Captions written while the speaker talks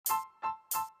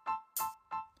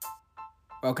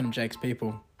Welcome to Jake's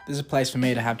People. This is a place for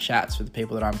me to have chats with the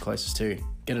people that I'm closest to,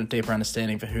 get a deeper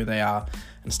understanding for who they are,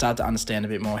 and start to understand a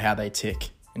bit more how they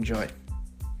tick. Enjoy.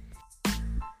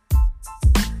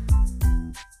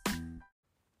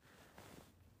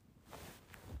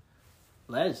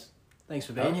 Les, thanks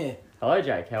for being here. Hello,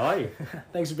 Jake. How are you?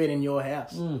 Thanks for being in your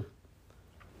house.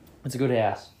 It's a good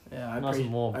house. Yeah, Nice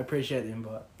and warm. I appreciate the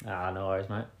invite. No worries,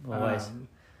 mate. Always.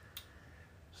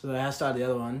 So I started the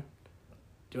other one.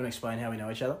 Do you want to explain how we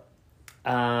know each other?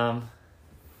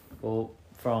 Well,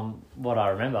 from what I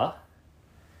remember,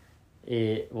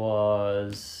 it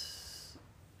was...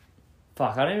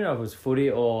 Fuck, I don't even know if it was footy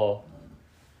or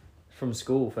from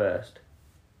school first.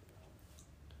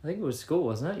 I think it was school,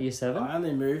 wasn't it? Year 7? I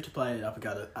only moved to play at Upper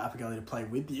Gully to play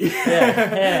with you.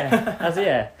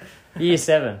 yeah. Year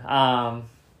 7.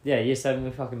 Year 7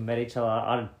 we fucking met each other.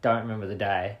 I don't remember the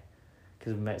day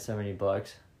because we met so many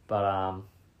blokes. But,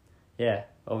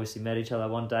 obviously met each other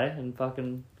one day and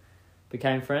fucking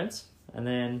became friends. And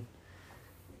then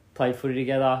played footy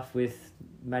together with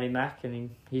Matty Mack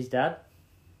and his dad.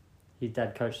 His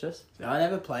dad coached us. I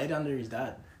never played under his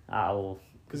dad.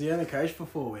 Because he only coached for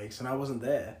 4 weeks and I wasn't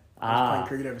there. I was playing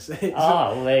cricket overseas.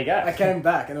 Well, there you go. I came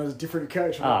back and it was a different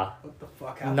coach. Like, what the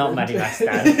fuck happened? Not Matty Mack's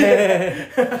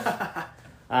dad.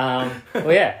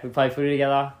 We played footy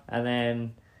together and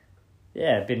then,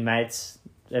 been mates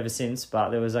ever since. But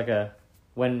there was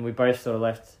when we both sort of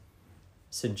left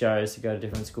St. Joe's to go to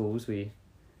different schools, we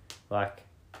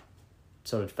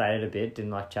sort of faded a bit,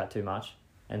 didn't chat too much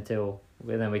until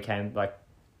then we came back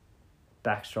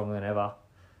stronger than ever.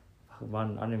 I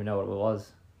don't even know what it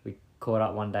was. We caught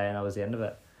up one day and that was the end of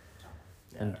it.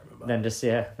 Yeah, and then just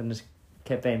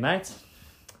kept being mates.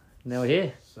 Now we're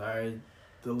here. So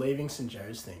the leaving St.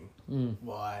 Joe's thing.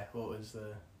 Why? What was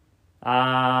the...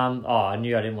 I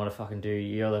knew I didn't want to fucking do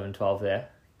year 11, 12 there.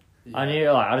 Yeah. I knew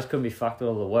I just couldn't be fucked with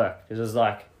all the work. It was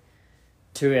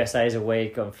 2 essays a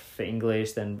week for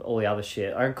English, then all the other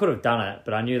shit. I could have done it,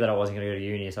 but I knew that I wasn't going to go to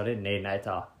uni, so I didn't need an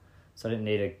ATAR. So I didn't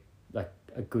need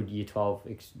a good year 12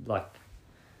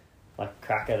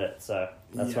 crack at it. So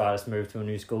that's why I just moved to a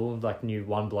new school, knew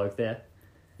one bloke there.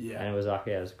 Yeah. And it was it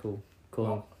was cool.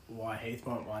 Well, why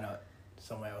Heathmont? Why not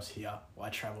somewhere else here? Why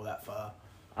travel that far?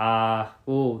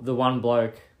 The one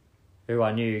bloke who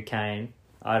I knew, Kane,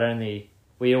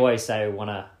 we always say we want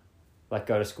to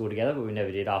go to school together, but we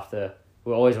never did after.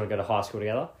 We always want to go to high school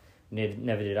together.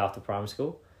 Never did after primary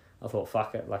school. I thought,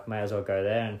 fuck it, may as well go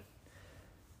there and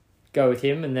go with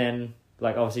him. And then,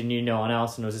 obviously knew no one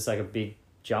else, and it was just a big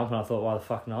jump. And I thought, why the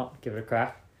fuck not? Give it a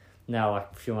crack. Now, a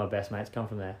few of my best mates come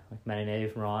from there, Matty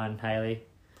Neve, Ryan, Haley,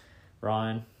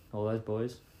 Ryan, all those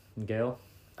boys, and girl,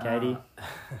 Katie.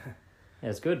 Yeah,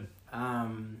 it's good.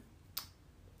 Why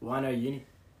no uni?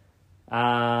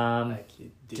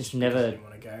 Just never.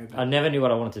 Want to go, I never knew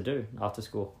what I wanted to do after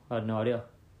school. I had no idea.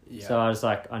 Yeah. So I was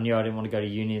I knew I didn't want to go to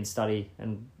uni and study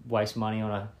and waste money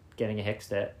on getting a HECS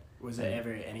debt. Was there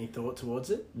ever any thought towards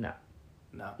it? No.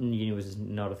 No. Uni was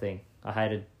not a thing. I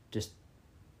hated just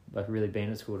really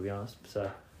being at school, to be honest. So.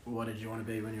 What did you want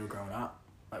to be when you were growing up?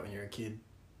 When you were a kid?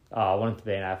 I wanted to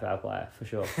be an AFL player, for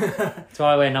sure. That's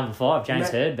why I wear number 5, James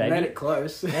Hird, baby. Made it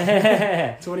close.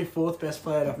 24th best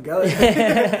player at Upper Gully.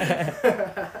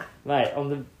 Mate, I'm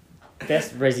the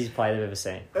best Rezzies player they've ever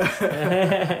seen.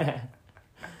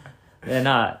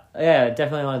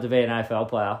 Definitely wanted to be an AFL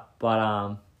player,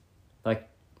 but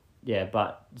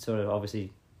but sort of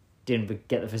obviously didn't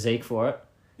get the physique for it,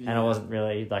 and I wasn't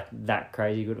really that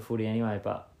crazy good at footy anyway.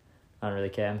 But I don't really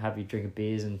care. I'm happy drinking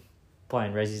beers and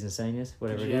playing Rezzies and seniors,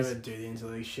 whatever it is. Did you ever do the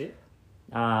interleague shit?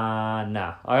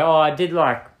 No. I did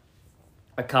a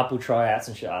couple tryouts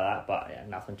and shit like that, but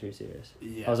nothing too serious.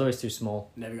 Yeah. I was always too small.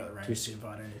 Never got the Rangers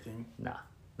invite or anything? No,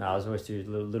 I was always too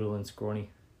little and scrawny.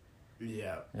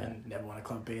 Yeah, and never won a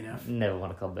club BNF? Never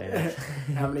won a club BNF.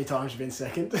 How many times have you been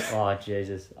second? Oh,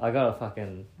 Jesus. I got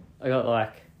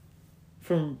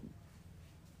from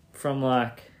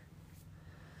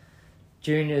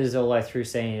juniors all the way through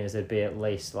seniors, there'd be at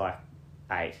least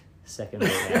 8 second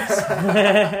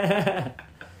BNFs.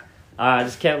 I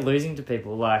just kept losing to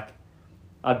people. I'd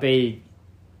be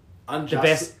the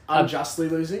best. Unjustly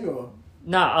losing, or?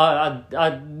 No,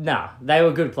 they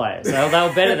were good players. They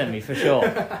were better than me for sure.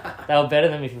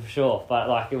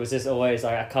 But it was just always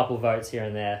a couple votes here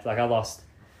and there. I lost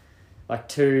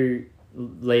 2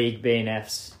 league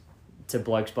BNFs to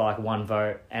blokes by 1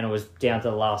 vote, and it was down to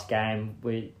the last game.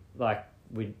 We'd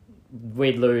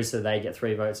lose, so they get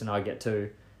 3 votes and I get 2,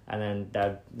 and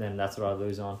then that's what I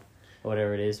lose on, or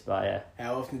whatever it is. But yeah.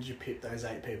 How often did you pip those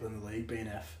 8 people in the league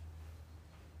BNF?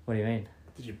 What do you mean?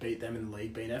 Did you beat them in the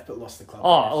league BNF but lost the club? Oh,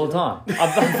 all the time. I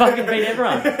fucking beat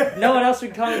everyone. No one else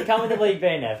would come in the league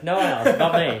BNF. No one else,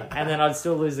 not me. And then I'd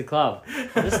still lose the club.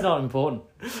 I'm just not important.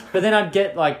 But then I'd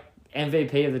get, like,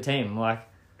 MVP of the team. Like,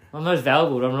 I'm most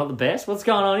valuable, but I'm not the best? What's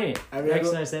going on here?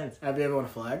 Makes no sense. Have you ever won a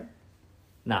flag?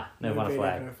 Nah, never won a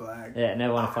flag. No flag. Yeah,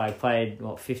 never won a flag. Played,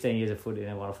 15 years of footy,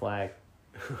 never won a flag.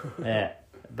 Yeah.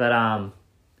 But,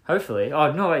 hopefully...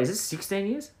 Oh, no, wait, is this 16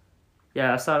 years?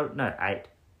 Yeah, I started... No, 8.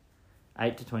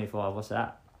 8 to 25, what's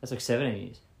that? That's like 17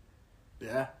 years.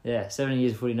 Yeah. Yeah, 17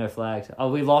 years of footy, no flags.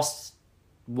 Oh, we lost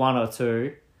 1 or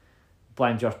 2.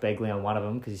 Blame Josh Begley on one of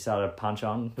them because he started a punch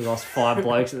on. We lost 5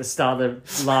 blokes at the start of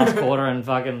the last quarter and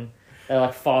fucking... They're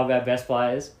like 5 of our best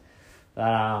players.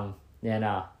 But, yeah,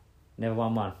 nah. Never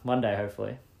won one. One day,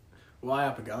 hopefully. Why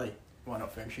Upper Gully? Why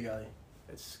not Ferntree Gully?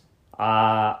 It's...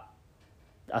 I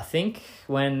think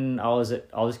when I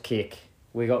was kick,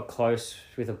 we got close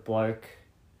with a bloke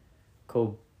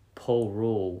called Paul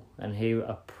Rule, and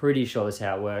I'm pretty sure that's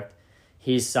how it worked.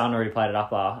 His son already played at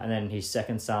Upper, and then his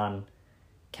second son,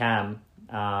 Cam,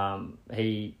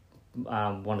 he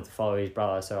wanted to follow his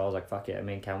brother, so I was like, fuck yeah,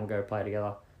 me and Cam will go play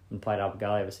together, and played Upper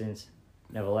Gully ever since.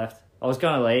 Never left. I was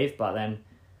going to leave, but then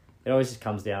it always just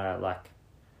comes down to, like,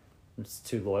 it's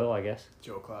too loyal, I guess. It's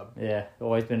your club. Yeah,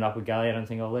 always been Upper Gully, I don't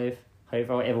think I'll leave. If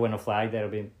I ever win a flag, that'll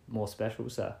be more special,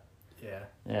 so... Yeah.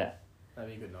 Yeah. That'd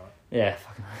be a good night. Yeah,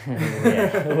 fucking...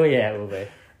 yeah. Well, yeah, it will be.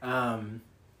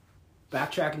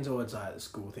 Backtracking towards like the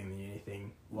school thing, the uni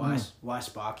thing. Why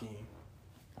Sparky?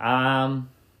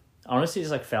 Honestly,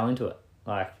 just like fell into it.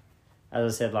 Like,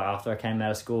 as I said, like after I came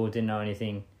out of school, didn't know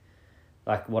anything,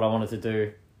 like what I wanted to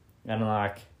do, and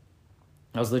like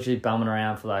I was literally bumming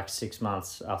around for like 6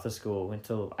 months after school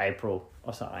until April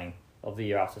or something of the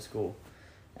year after school,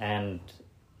 and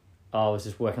I was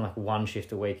just working like 1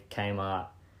 shift a week at Kmart,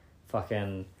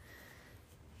 fucking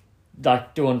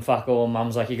like doing fuck all.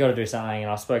 Mum's like, you got to do something,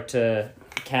 and I spoke to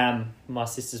Cam, my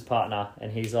sister's partner,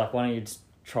 and he's like, why don't you just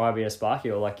try be a Sparky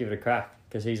or like give it a crack,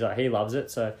 because he's like, he loves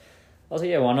it. So I was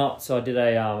like, yeah, why not? So I did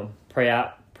a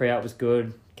pre-out was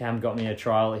good. Cam got me a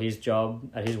trial at his job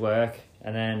at his work,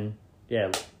 and then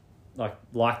yeah, like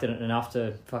liked it enough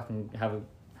to fucking have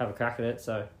a crack at it.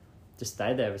 So just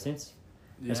stayed there ever since.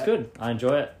 Yeah. It's good. I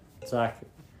enjoy it. It's like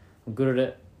I'm good at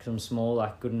it because I'm small,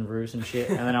 like good in roofs and shit,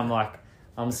 and then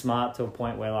I'm smart to a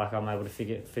point where like I'm able to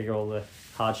figure all the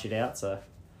hard shit out. So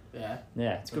yeah,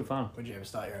 it's good fun. Would you ever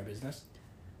start your own business?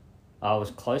 I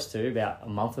was close to about a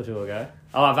month or 2 ago.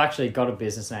 Oh, I've actually got a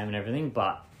business name and everything,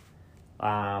 but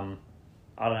I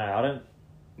don't know.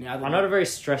 I'm not a very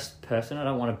stressed person. I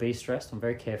don't want to be stressed. I'm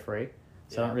very carefree,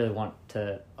 so I don't really want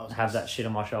to have that shit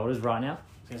on my shoulders right now.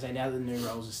 I was gonna say, now that the new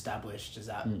role's established, does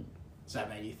that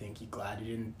make you think you're glad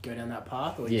you didn't go down that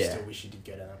path, or you still wish you did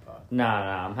go down that path? No,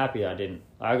 I'm happy I didn't.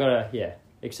 I got a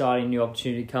exciting new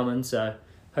opportunity coming, so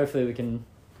hopefully we can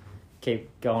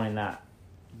keep going in that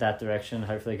direction.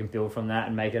 Hopefully we can build from that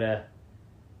and make it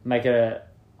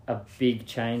a big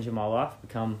change in my life,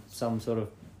 become some sort of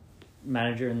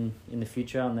manager in the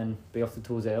future, and then be off the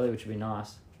tools early, which would be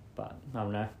nice. But I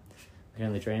don't know. I can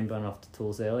only dream being off the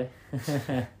tools early.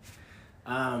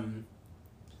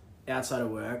 Outside of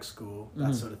work, school,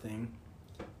 that sort of thing,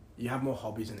 you have more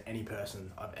hobbies than any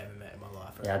person I've ever met in my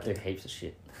life. Yeah, I do heaps of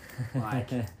shit. Like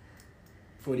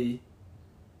footy,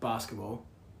 basketball.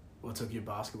 What took you to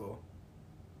basketball?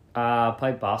 I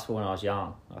played basketball when I was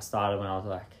young. I started when I was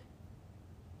like,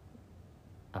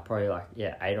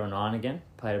 8 or 9 again.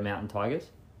 Played at Mountain Tigers.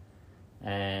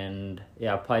 And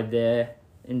I played there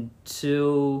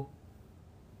until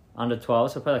under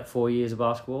 12. So I played like 4 years of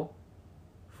basketball.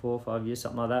 4 or 5 years,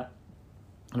 something like that.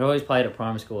 And I always played at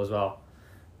primary school as well.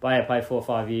 But I played 4 or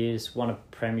 5 years, won a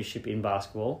premiership in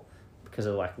basketball because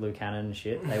of like Luke Hannon and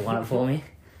shit. They won it for me.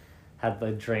 Had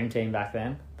the dream team back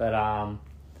then. But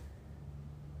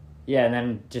and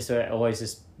then always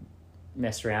just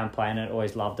messed around playing it,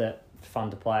 always loved it.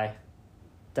 Fun to play.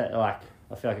 That I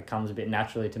feel like it comes a bit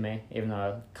naturally to me, even though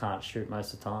I can't shoot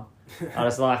most of the time. I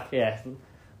just like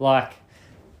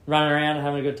running around and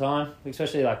having a good time,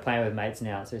 especially like playing with mates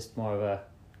now. It's just more of a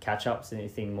catch up than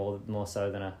anything more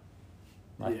so than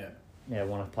want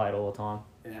to play it all the time.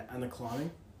 Yeah, and the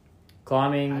climbing.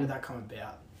 How did that come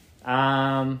about?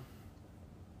 I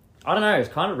don't know. It was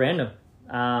kind of random.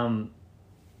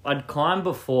 I'd climbed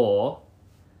before.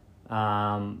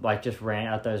 Just ran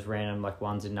out those random like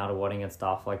ones in Nuttawading and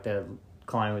stuff, like the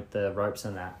climbing with the ropes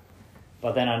and that.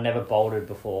 But then I never bouldered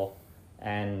before,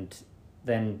 and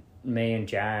then me and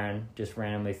Jaron just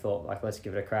randomly thought like, let's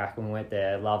give it a crack. And we went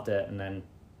there, loved it, and then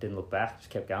didn't look back. Just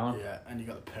kept going. Yeah, and you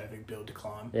got the perfect build to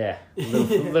climb. Yeah,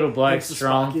 little bloke,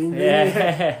 strong.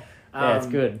 Yeah. Yeah, it's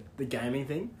good. The gaming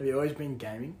thing. Have you always been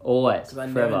gaming? Always. Because I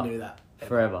Forever. never knew that. Ever.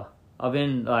 Forever. I've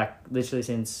been, like, literally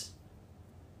since,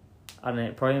 I don't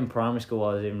know, probably in primary school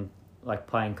I was in, like,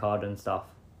 playing COD and stuff.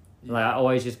 Yeah. Like, I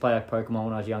always used to play, like, Pokemon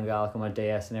when I was younger, like, on my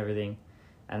DS and everything.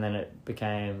 And then it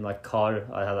became, like, COD.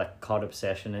 I had, like, COD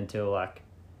obsession until, like,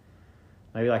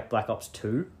 maybe, like, Black Ops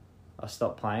 2. I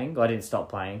stopped playing. I didn't stop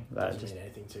playing. But Doesn't mean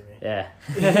anything to me.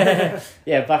 Yeah.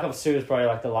 Yeah, Black Ops 2 was probably,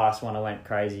 like, the last one I went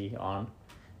crazy on.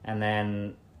 And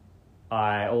then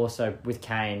I also, with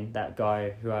Kane, that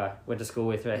guy who I went to school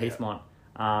with at Heathmont,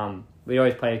 we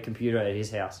always played computer at his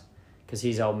house. Because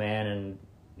his old man,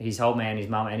 his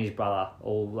mum and his brother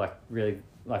all, like, really,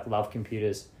 like, love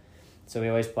computers. So we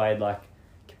always played, like,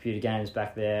 computer games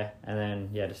back there. And then,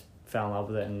 yeah, just fell in love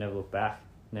with it and never looked back.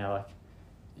 Now,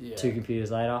 like, 2 computers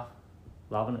later,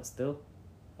 loving it still.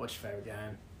 What's your favourite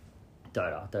game?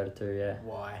 Dota 2, yeah.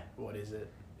 Why? What is it?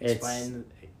 Explain.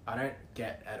 I don't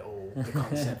get at all the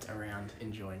concept around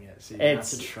enjoying it. So you have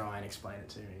to try and explain it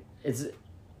to me.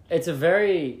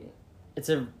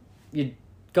 You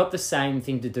got the same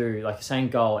thing to do, like the same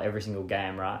goal every single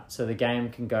game, right? So the game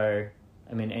can go,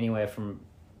 I mean, anywhere from,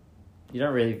 you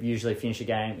don't really usually finish a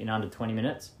game in under 20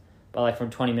 minutes, but like from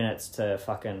 20 minutes to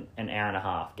fucking an hour and a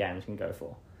half games can go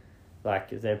for.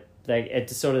 Like it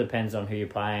just sort of depends on who you're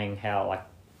playing, how, like,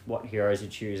 what heroes you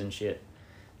choose and shit.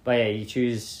 But yeah, you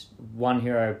choose one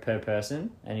hero per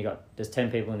person, and there's 10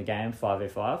 people in the game,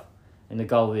 5v5, and the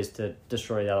goal is to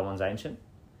destroy the other one's ancient.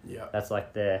 Yeah. That's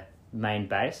like their main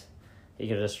base. You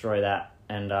gotta destroy that,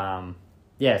 and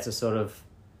it's a sort of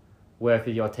work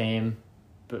with your team,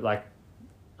 but like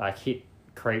hit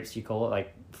creeps, you call it,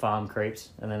 like farm creeps,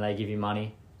 and then they give you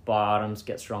money, buy items,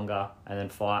 get stronger, and then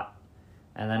fight.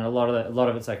 And then a lot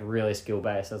of it's like really skill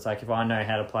based. So it's like if I know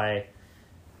how to play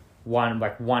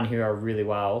one hero really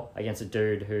well against a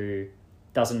dude who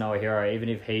doesn't know a hero, even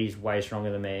if he's way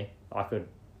stronger than me, I could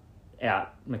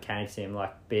out mechanics him,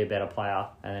 like be a better player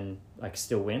and then like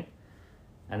still win.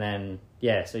 And then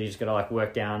so you just gotta like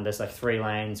work down, there's like 3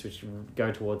 lanes which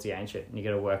go towards the ancient, and you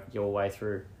gotta work your way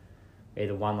through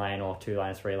either 1 lane or 2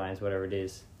 lanes, 3 lanes, whatever it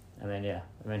is, and then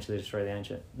eventually destroy the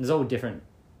ancient. There's all different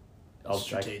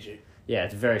strategic. Yeah,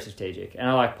 it's very strategic, and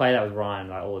I like play that with Ryan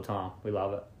like all the time. We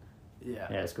love it. Yeah,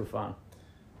 it's good fun.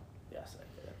 Yeah, so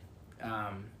good.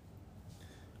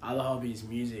 Other hobbies,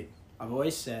 music. I've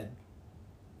always said,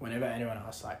 whenever anyone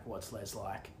asks like, "What's Les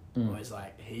like?" Always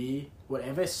like,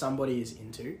 whatever somebody is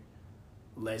into,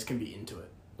 Les can be into it.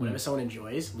 Whatever someone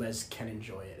enjoys, Les can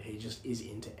enjoy it. He just is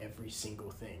into every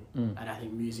single thing, and I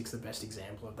think music's the best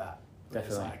example of that.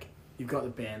 Definitely. It's like you've got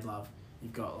the band love,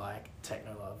 you've got like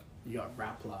techno love, you got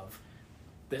rap love.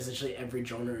 There's literally every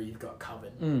genre you've got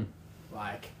covered.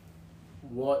 Like,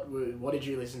 what did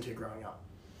you listen to growing up?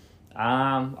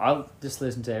 I just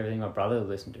listened to everything my brother would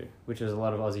listen to, which was a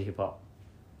lot of Aussie hip hop.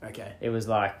 Okay. It was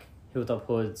like Hilltop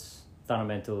Hoods,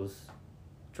 Fundamentals,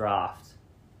 Draft,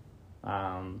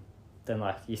 then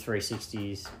like your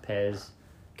 360s, Pez,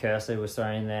 Cursor was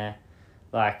thrown in there.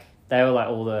 Like, they were like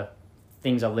all the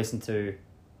things I listened to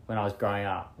when I was growing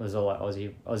up. It was all like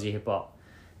Aussie hip hop.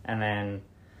 And then,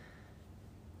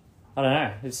 I don't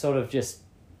know, it's sort of just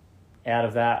out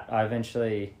of that, I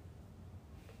eventually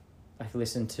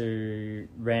listened to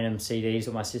random CDs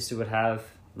that my sister would have,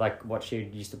 like what she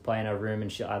used to play in her room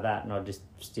and shit like that, and I'd just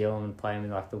steal them and play them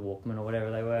in like the Walkman or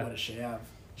whatever they were. What does she have?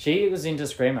 She was into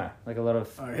Screamo, like a lot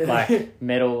of really? like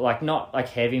metal, like not like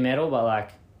heavy metal, but like,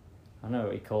 I don't know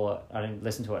what you call it. I didn't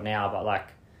listen to it now, but like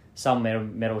some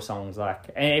metal songs, like,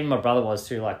 and even my brother was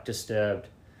too, like Disturbed,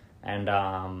 and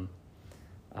I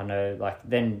know like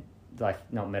then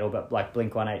like not metal, but like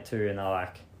Blink-182, and they're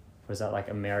like, what is that, like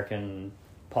American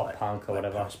pop like, punk or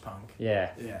whatever, post-punk.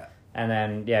 Yeah. And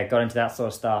then got into that sort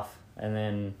of stuff, and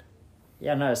then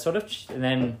and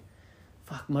then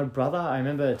my brother, I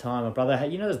remember the time my brother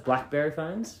had, those BlackBerry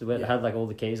phones where it had like all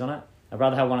the keys on it. My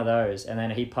brother had one of those, and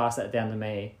then he passed that down to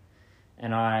me,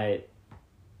 and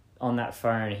on that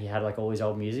phone he had like all his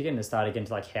old music, and it started getting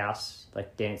to like house,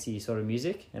 like dancey sort of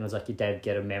music, and it was like your David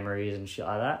Guetta memories and shit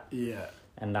like that. Yeah.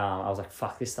 And I was like,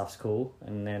 fuck, this stuff's cool.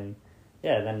 And then I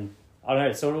don't know,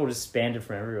 it sort of all just expanded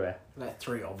from everywhere. Like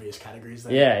 3 obvious categories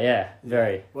there. Yeah,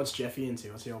 very. What's Jeffy into?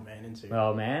 What's the old man into?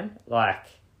 Oh man, like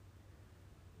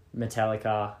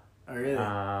Metallica. Oh really?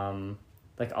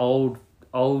 Like old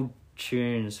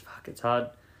tunes. Fuck, it's hard.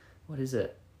 What is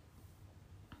it?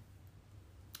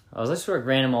 I was listening to like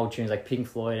random old tunes like Pink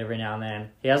Floyd every now and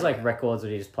then. He has like records that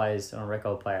he just plays on a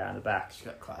record player in the back. He's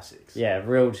got classics. Yeah,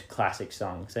 real classic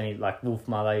songs. And he like Wolf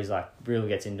Mother, he's like really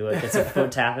gets into it. Gets a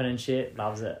foot tapping and shit.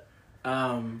 Loves it.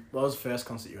 What was the first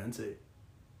concert you went to?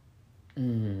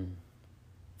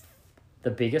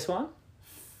 The biggest one?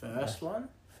 First one?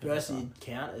 First you'd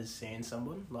count as seeing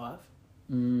someone live?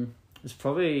 It's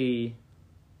probably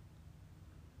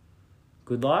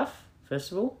Good Life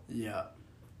Festival. Yeah.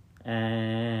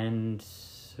 And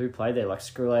who played there? Like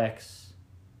Skrillex.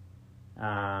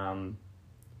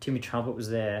 Timmy Trumpet was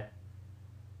there.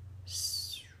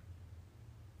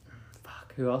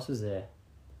 Fuck, who else was there?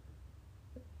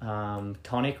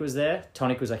 Tonic was there.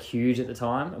 Tonic was like huge at the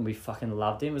time, and we fucking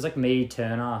loved him. It was like me,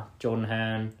 Turner, Jordan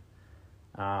Hearn.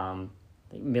 I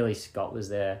think Millie Scott was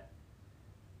there.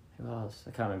 Who else?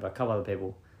 I can't remember. A couple other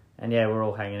people. And yeah, we're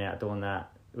all hanging out doing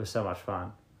that. It was so much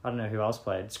fun. I don't know who else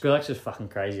played. Skrillex was fucking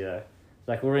crazy though.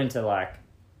 Like we're into like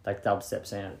dubstep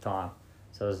scene at the time,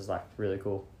 so it was just like really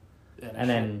cool. Yeah, no And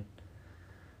then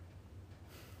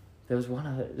there was one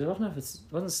other. I don't know if it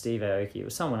wasn't Steve Aoki. It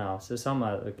was someone else. There was some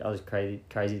other crazy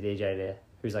DJ there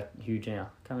who's like huge now.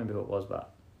 Can't remember who it was,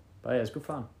 but yeah, it was good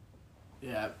fun.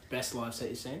 Yeah, best live set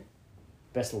you've seen?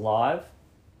 Best live,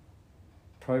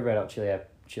 probably Red Hot Chili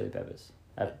Peppers.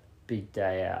 A big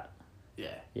day out.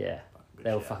 Yeah. Yeah, Good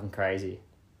they were shout. fucking crazy.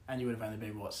 And you would have only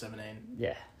been, what, 17?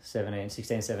 Yeah,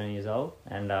 16, 17 years old.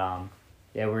 And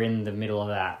yeah, we're in the middle of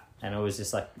that. And it was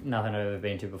just like nothing I've ever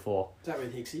been to before. Is that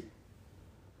with Hixie?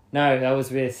 No, that was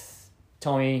with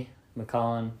Tommy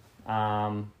McCullen,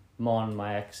 Mon,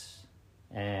 my ex,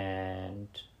 and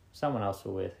someone else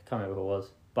we're with. Can't remember who it was.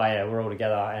 But yeah, we're all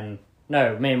together. And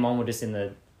no, me and Mon were just in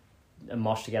a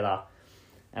mosh together.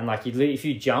 And like, if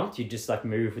you jumped, you'd just like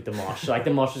move with the mosh. Like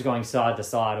the mosh was going side to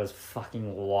side. It was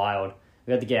fucking wild.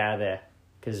 We had to get out of there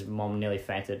because Mom nearly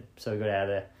fainted. So we got out of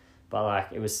there. But like,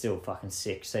 it was still fucking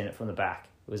sick seeing it from the back.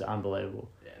 It was unbelievable.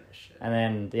 Yeah, no shit. And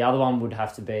then the other one would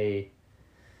have to be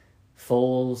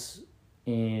Falls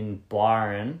in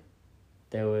Byron.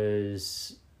 There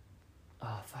was...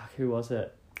 Oh, fuck, who was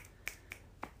it?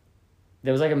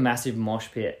 There was like a massive mosh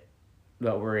pit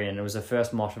that we're in. It was the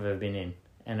first mosh I've ever been in.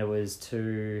 And it was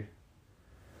to...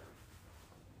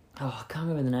 Oh, I can't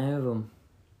remember the name of them.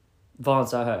 Violent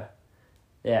Soho.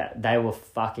 Yeah, they were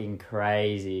fucking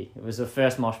crazy. It was the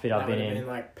first mosh pit I've been in. That would have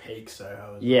been like peak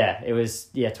Soho. Yeah, it was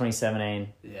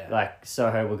 2017. Yeah. Like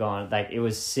Soho were gone. Like it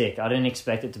was sick. I didn't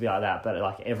expect it to be like that, but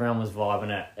like everyone was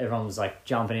vibing it. Everyone was like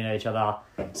jumping into each other.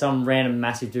 Some random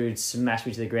massive dude smashed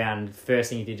me to the ground. First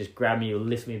thing he did, just grab me,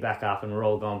 lift me back up, and we're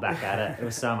all going back at it. It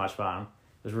was so much fun.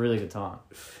 It was a really good time.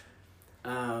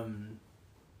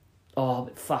 Oh,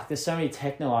 but fuck! There's so many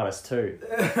techno artists too.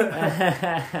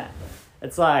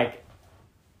 It's like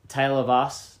Tale of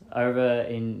Us over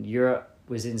in Europe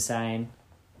was insane.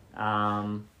 See,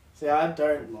 I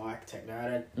don't like techno. I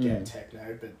don't get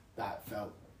techno, but that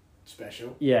felt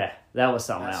special. Yeah, that was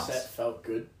something That else. set felt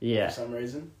good Yeah, for some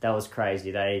reason. that was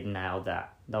crazy. They nailed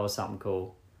that. That was something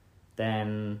cool.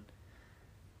 Then,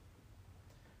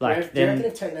 Do you reckon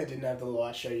if techno didn't have the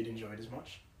light show, you'd enjoy it as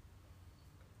much?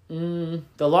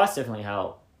 The lights definitely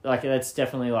help. Like that's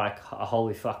definitely like a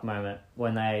holy fuck moment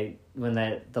when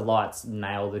the lights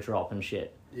nail the drop and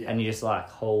shit, and you're just like,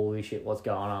 holy shit, what's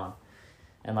going on?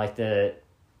 And like the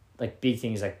big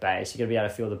things like bass, you gotta be able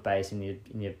to feel the bass in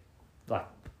your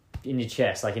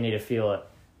chest. Like you need to feel it,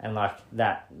 and like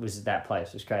that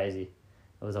place was crazy.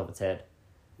 It was off its head.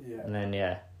 Yeah. And then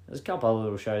there's a couple other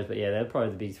little shows, but yeah, they're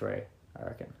probably the big three, I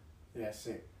reckon. Yeah,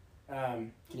 sick.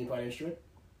 Can you play an instrument?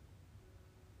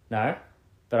 No,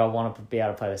 but I want to be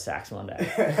able to play the sax one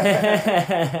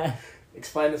day.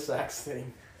 Explain the sax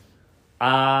thing.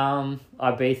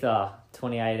 Ibiza,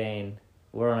 2018.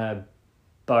 We're on a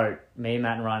boat. Me,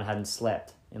 Matt, and Ryan hadn't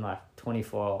slept in like probably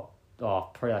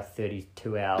like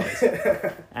 32 hours,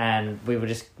 and we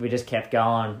just kept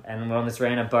going, and we're on this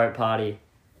random boat party,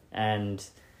 and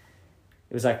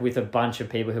it was like with a bunch of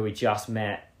people who we just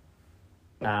met,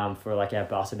 for like our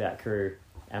Bus About crew.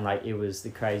 And like it was the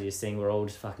craziest thing. We're all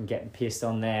just fucking getting pissed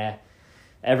on there.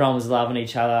 Everyone was loving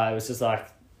each other. It was just like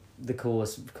the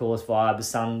coolest vibe. The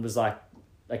sun was like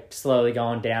slowly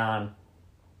going down,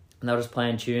 and they were just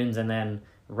playing tunes. And then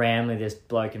randomly, this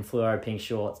bloke in fluoro pink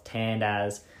shorts, tanned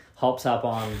as, hops up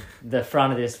on the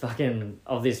front of this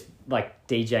like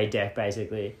DJ deck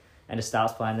basically, and just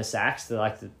starts playing the sax to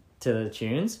the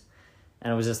tunes.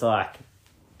 And it was just like,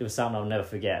 it was something I'll never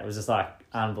forget. It was just like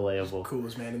unbelievable.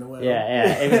 Coolest man in the world.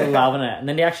 Yeah, he was loving it. And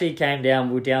then he actually came down.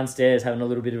 We were downstairs having a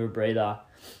little bit of a breather,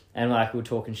 and like we were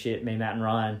talking shit, me, Matt, and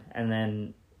Ryan. And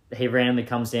then he randomly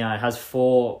comes down, has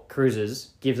 4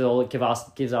 cruises, gives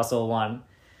us all one,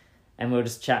 and we were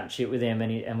just chatting shit with him.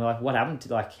 And we're like, what happened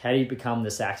to how do you become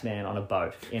the sax man on a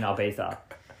boat in Ibiza?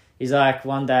 He's like,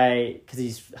 one day, because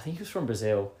I think he was from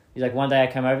Brazil. He's like, one day I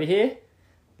came over here,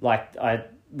 like I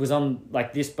was on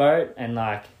like this boat and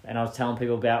I was telling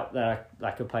people about that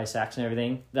I could play sax and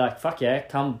everything. They're like, fuck yeah,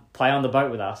 come play on the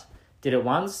boat with us. Did it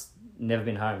once, never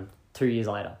been home. 2 years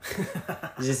later.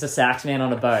 He's just a sax man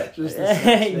on a boat.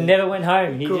 He never went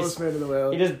home. Coolest man in the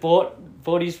world. He just bought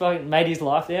his fucking, made his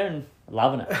life there and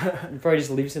loving it. He probably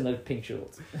just lives in those pink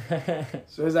shorts.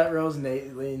 So is that rolls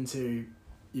neatly into,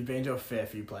 you've been to a fair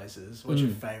few places. What's your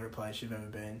favourite place you've ever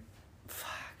been?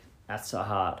 Fuck, that's so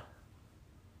hard.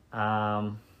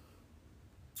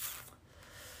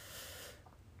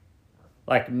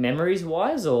 Like memories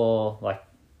wise or like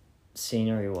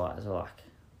scenery wise or like.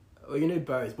 Well, you knew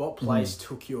both. What place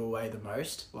took you away the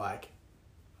most? Like,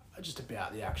 just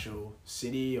about the actual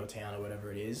city or town or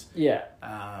whatever it is. Yeah.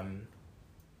 And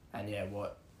yeah,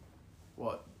 what?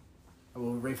 We'll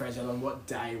rephrase that on what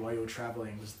day while you were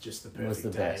travelling was just the perfect day. Was the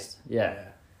best. Yeah.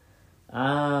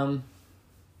 I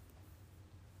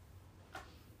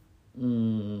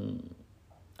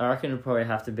reckon it'd probably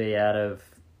have to be out of,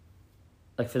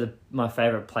 like for my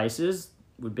favourite places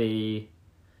would be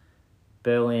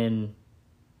Berlin,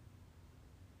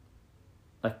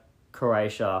 like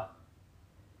Croatia,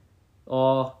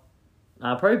 or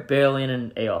probably Berlin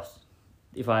and Eos,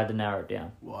 if I had to narrow it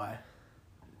down. Why?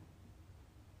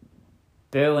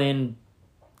 Berlin,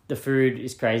 the food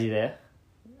is crazy there.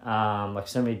 Like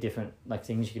so many different like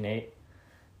things you can eat.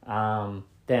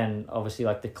 Then obviously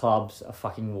like the clubs are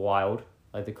fucking wild,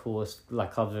 like the coolest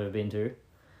like clubs I've ever been to.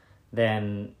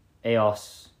 Then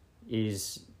Eos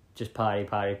is just party.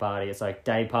 It's like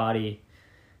day party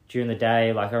during the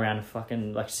day, like around a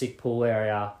fucking like sick pool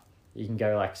area. You can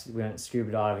go like we went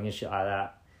scuba diving and shit like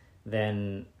that.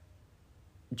 Then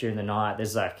during the night,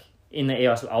 there's like in the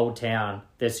Eos old town,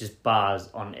 there's just bars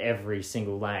on every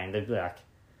single lane. There'd be like,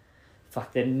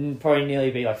 there'd probably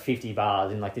nearly be like 50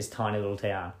 bars in like this tiny little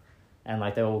town. And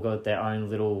like they all got their own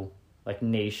little like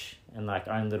niche and like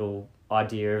own little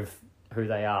idea of who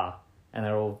they are. And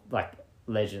they're all like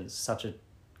legends. Such a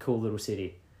cool little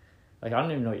city. Like I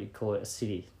don't even know what you'd call it, a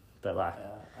city, but like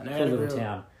I know cool little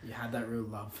town. You had that real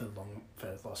love for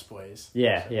Lost Boys.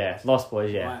 Yeah, so, yeah. Lost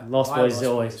Boys, yeah. Why Lost Boys is Lost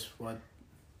always... Boys? What?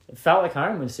 It felt like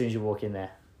home as soon as you walk in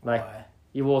there. Like, Why?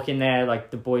 you walk in there,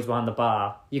 like, the boys behind the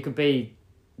bar. You could be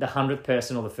the 100th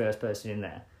person or the first person in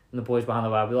there. And the boys behind the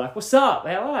bar will be like, what's up?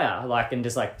 How are you? Like, and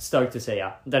just, like, stoked to see you.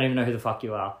 Don't even know who the fuck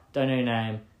you are. Don't know your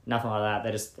name. Nothing like that.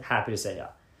 They're just happy to see you.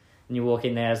 And you walk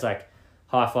in there, it's like,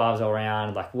 high fives all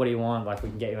around. Like, what do you want? Like, we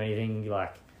can get you anything.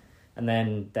 Like, and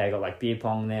then they got, like, beer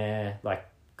pong there. Like,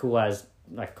 cool as,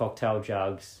 like, cocktail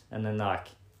jugs. And then, like,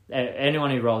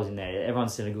 anyone who rolls in there,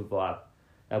 everyone's in a good vibe.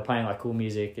 They were playing like cool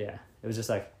music, yeah. It was just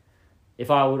like,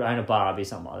 if I would own a bar, it'd be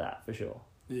something like that for sure.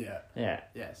 Yeah. Yeah.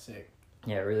 Yeah, sick.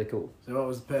 Yeah, really cool. So what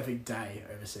was the perfect day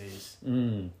overseas?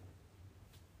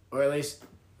 Or at least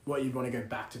what you'd want to go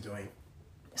back to doing?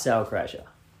 Sail Croatia.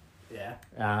 Yeah.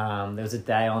 There was a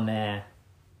day on there.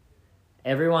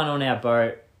 Everyone on our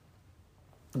boat,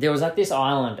 there was like this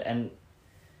island and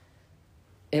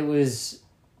it was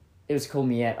called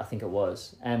Miet, I think it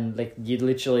was. And like you'd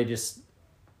literally just,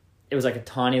 it was like a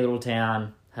tiny little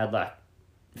town, had like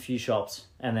a few shops,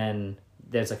 and then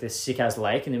there's like this sick ass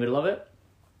lake in the middle of it.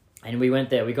 And we went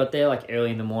there. We got there like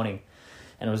early in the morning,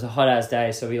 and it was a hot ass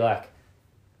day. So we like,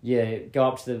 go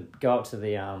up to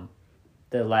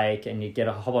the lake, and you get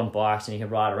a hop on bikes, and you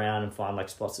can ride around and find like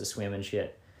spots to swim and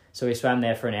shit. So we swam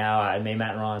there for an hour, and me,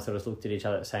 Matt, and Ryan sort of looked at each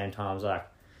other at the same time. I was like,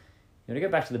 you want to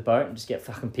go back to the boat and just get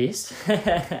fucking pissed?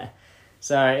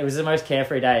 So it was the most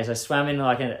carefree day. So I swam in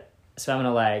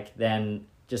a lake, then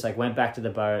just like went back to the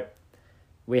boat.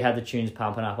 We had the tunes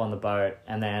pumping up on the boat,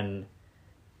 and then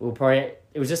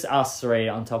it was just us three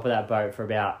on top of that boat for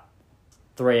about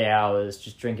 3 hours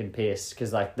just drinking piss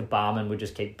because like the barman would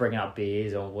just keep bringing up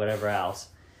beers or whatever else.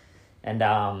 And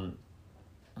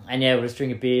yeah, we were just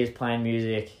drinking beers, playing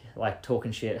music, like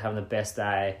talking shit, having the best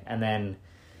day. And then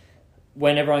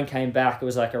when everyone came back, it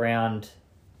was like around,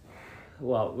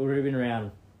 well, it would have been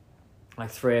around like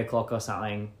 3 o'clock or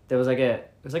something. It was like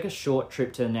a short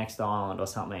trip to the next island or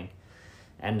something.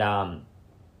 And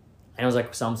it was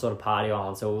like some sort of party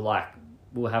island. So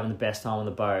we were having the best time on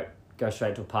the boat, go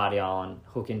straight to a party island,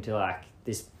 hook into like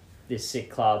this sick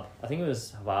club. I think it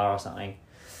was Havara or something.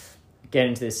 Get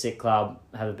into this sick club,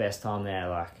 have the best time there.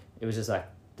 Like it was just like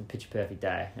the picture perfect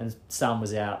day. And the sun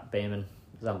was out, beaming.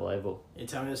 It was unbelievable. You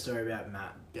tell me the story about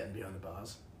Matt getting behind the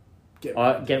bars.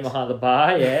 Getting behind the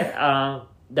bar, yeah. I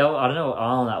don't know what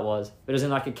island that was, but it was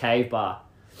in like a cave bar.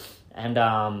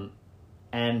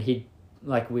 And he,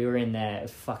 like, we were in there, it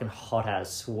was fucking hot as,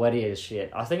 sweaty as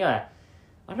shit. I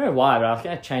don't know why, but I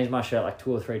think I changed my shirt like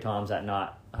 2 or 3 times that night.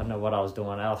 I don't know what I was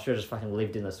doing. I should have just fucking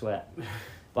lived in the sweat.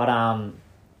 But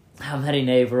Maddie and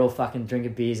Eve, we're all fucking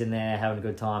drinking beers in there, having a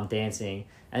good time, dancing.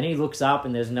 And he looks up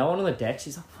and there's no one on the decks.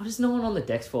 He's like, what is no one on the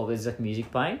decks for? There's like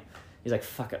music playing. He's like,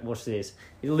 fuck it, watch this.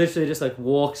 He literally just like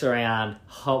walks around,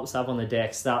 hops up on the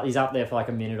deck, he's up there for like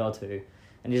a minute or two.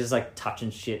 And he's just like touching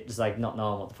shit, just like not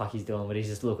knowing what the fuck he's doing, but he's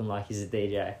just looking like he's a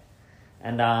DJ.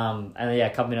 And yeah, a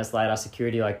couple minutes later,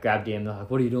 security like grabbed him. They're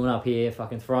like, what are you doing up here?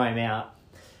 Fucking throw him out.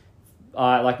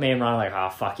 Like me and Ryan were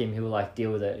like, fuck him. He'll like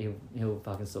deal with it. He'll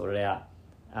fucking sort it out.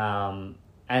 And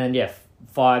then yeah,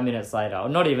 5 minutes later, or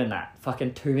not even that,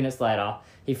 fucking 2 minutes later,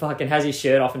 he fucking has his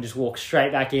shirt off and just walks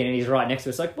straight back in, and he's right next to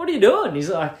us like, what are you doing? And he's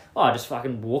like, I just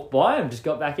fucking walked by him, just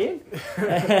got back in.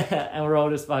 And we're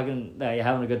all just fucking, you're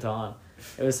having a good time.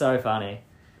 It was so funny.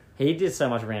 He did so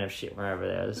much random shit when we were over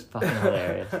there. It was fucking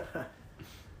hilarious.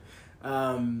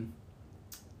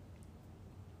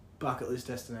 Bucket list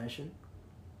destination?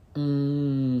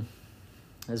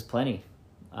 There's plenty.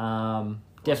 What's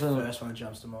Definitely. the first one that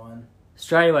jumps to mind?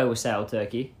 Straight away we'll sail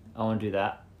Turkey. I want to do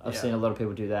that. I've Yeah. seen a lot of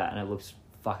people do that, and it looks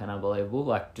fucking unbelievable.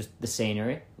 Like, just the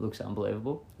scenery looks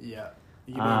unbelievable. Yeah.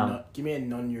 Give me a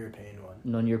non-European one.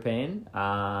 Non-European.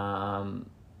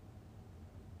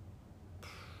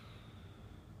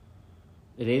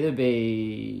 It'd either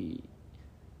be...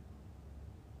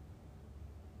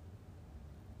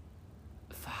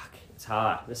 Fuck, it's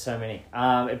hard. There's so many.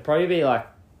 It'd probably be like,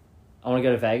 I want to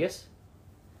go to Vegas.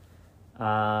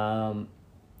 And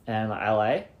like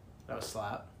LA. That was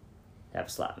slap. Have a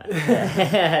slap, man.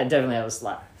 Definitely have a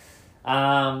slap.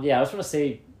 Yeah, I just want to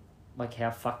see like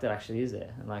how fucked it actually is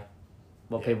there, and like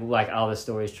what people like. Are the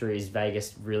stories true? Is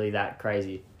Vegas really that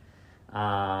crazy?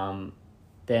 Then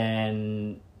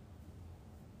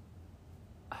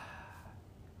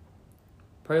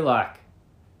probably like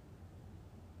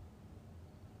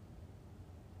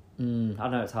I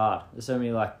don't know. It's hard. There's so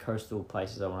many like coastal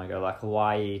places I want to go, like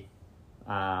Hawaii,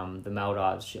 the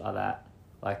Maldives, shit like that.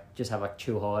 Like, just have like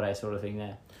chill holiday sort of thing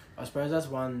there. I suppose that's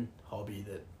one hobby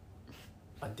that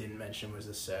I didn't mention was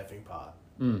the surfing part.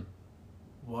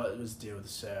 What was the deal with the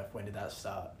surf? When did that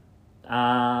start?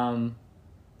 It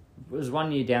was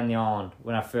 1 year down the island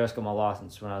when I first got my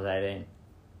license when I was 18.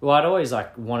 Well, I'd always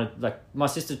like wanted, like my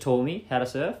sister taught me how to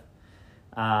surf.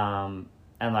 And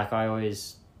like I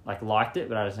always like liked it,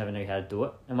 but I just never knew how to do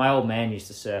it. And my old man used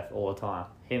to surf all the time.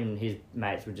 Him and his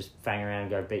mates would just fang around and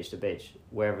go beach to beach,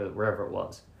 wherever it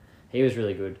was. He was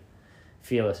really good.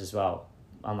 Fearless as well.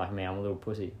 Unlike me, I'm a little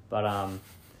pussy. But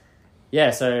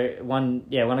yeah, so when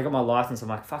I got my license, I'm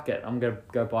like, fuck it, I'm gonna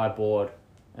go buy a board.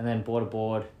 And then bought a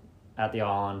board at the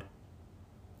island.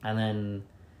 And then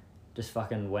just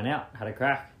fucking went out, had a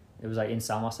crack. It was like in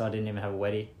summer, so I didn't even have a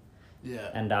wetty. Yeah.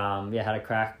 And had a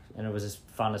crack, and it was just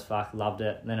fun as fuck, loved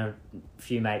it. And then a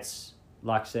few mates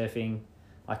like surfing,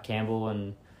 like Campbell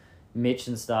and Mitch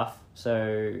and stuff.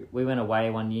 So we went away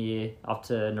 1 year up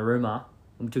to Narooma,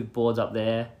 and we took boards up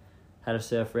there, had a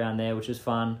surf around there, which was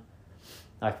fun,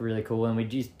 like really cool. And we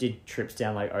just did trips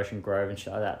down like Ocean Grove and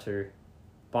shit like that too.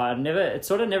 But it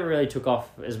sort of never really took off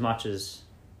as much as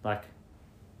like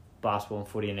basketball and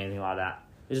footy and anything like that.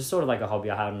 It's just sort of like a hobby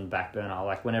I have on the back burner.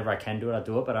 Like whenever I can do it, I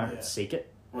do it, but I don't seek it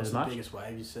as much. What's the biggest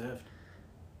wave you surfed?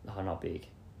 Oh, not big.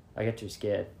 I get too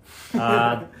scared.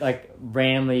 Like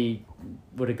randomly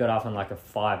would have got up on like a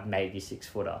 5, maybe 6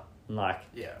 footer. And like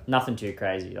nothing too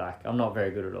crazy. Like I'm not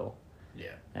very good at all.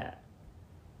 Yeah. Yeah.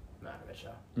 No, I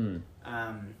betcha. Mm.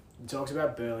 You talked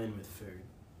about Berlin with food.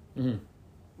 Mm.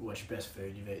 What's your best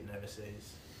food you've eaten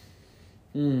overseas?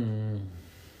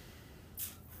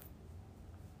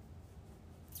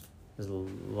 There's a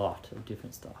lot of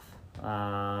different stuff.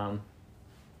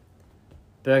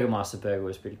 Burgermeister Burger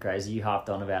was pretty crazy. You harped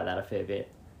on about that a fair bit.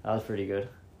 That was pretty good.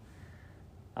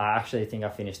 I actually think I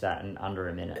finished that in under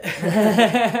a minute.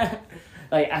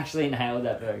 Like, actually inhaled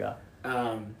that burger.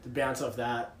 To bounce off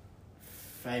that,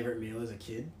 favourite meal as a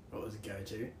kid? What was a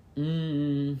go-to?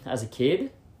 As a kid?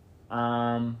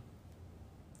 Like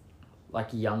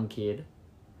a young kid.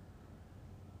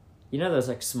 You know those,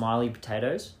 like, smiley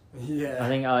potatoes? Yeah. I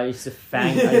think I used to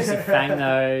fang those,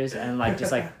 and, like,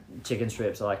 just, like, chicken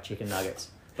strips or, like, chicken nuggets.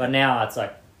 But now it's,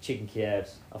 like, chicken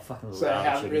Kievs. I fucking love So I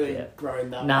haven't chicken really Kiev. grown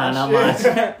that much. Nah, not much.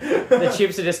 The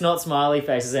chips are just not smiley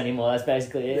faces anymore. That's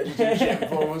basically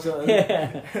it. Or something.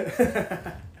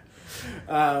 Yeah.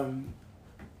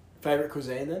 Favourite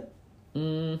cuisine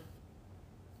then?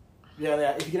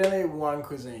 Yeah, if you could only eat one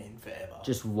cuisine forever.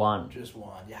 Just one. Just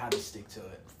one. You had to stick to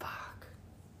it. Fuck.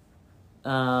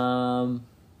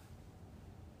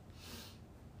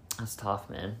 That's tough,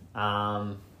 man.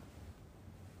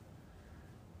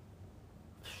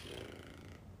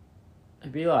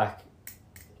 It'd be like...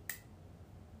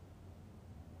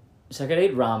 So I could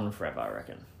eat ramen forever, I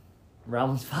reckon.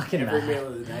 Ramen's fucking Every mad. meal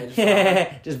of the day, just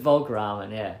ramen. Just bulk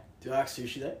ramen, yeah. Do you like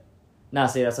sushi though? Nah,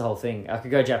 see, that's the whole thing. I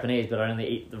could go Japanese, but I only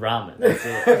eat the ramen. That's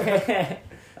it.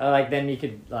 Like, then you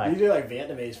could, You like... do like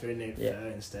Vietnamese food and eat Yeah. pho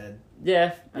instead.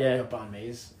 Yeah, And yeah. you got banh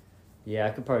mi's. Yeah,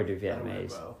 I could probably do That'll work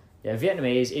Vietnamese. well. Yeah,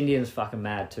 Vietnamese. Indian's fucking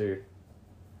mad, too.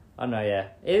 I don't know, yeah.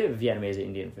 Either Vietnamese or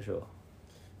Indian, for sure.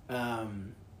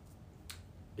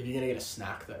 If you're gonna get a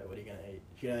snack though, what are you gonna eat?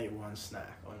 If you're gonna eat one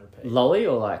snack on repeat. Lolly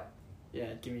or, like,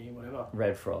 Yeah, give me whatever.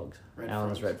 red frogs? Red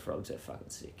Alan's frogs. red frogs are fucking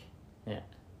sick. It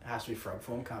has to be frog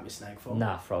form, can't be snake form.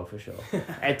 Nah, frog for sure.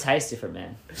 It tastes different,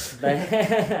 man.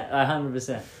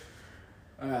 100%.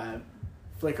 Alright,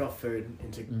 flick off food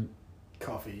into Mm.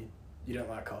 coffee. You don't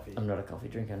like coffee. I'm not a coffee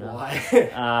drinker, no.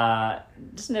 Why?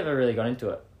 Just never really got into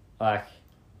it. Like,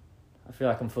 I feel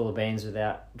like I'm full of beans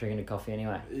without drinking a coffee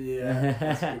anyway. Yeah,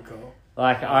 that's a good call.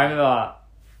 Like, I remember,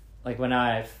 like, when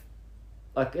like,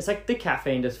 it's like the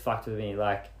caffeine just fucked with me.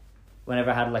 Like,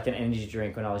 whenever I had, like, an energy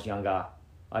drink when I was younger,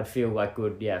 I'd feel, like,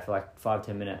 good, yeah, for, like,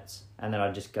 5-10 minutes. And then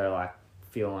I'd just go, like,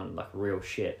 feeling, like, real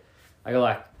shit. I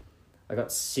got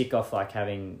sick off, like,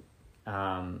 having,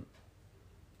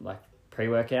 like,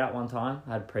 pre-workout one time.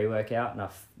 I had pre-workout, and I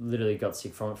literally got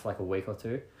sick from it for, like, a week or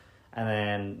two. And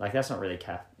then, like, that's not really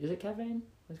is it caffeine?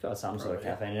 It's got some sort of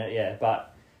caffeine in it, yeah.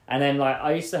 But, and then, like,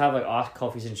 I used to have, like, iced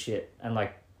coffees and shit, and,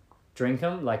 like, drink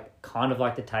them, like, kind of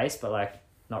like the taste, but, like,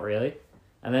 not really.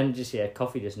 And then just, yeah,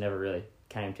 coffee just never really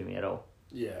came to me at all.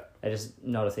 Yeah. It's just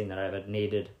not a thing that I ever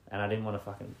needed, and I didn't want to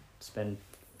fucking spend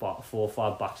 $4 or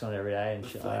 $5 on it every day and The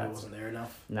shit like flavour that. wasn't there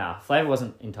enough. Nah, flavour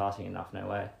wasn't enticing enough, no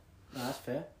way. No, that's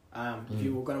fair. If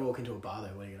you were going to walk into a bar though,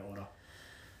 what are you going to order?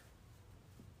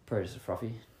 Probably just a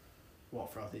frothy.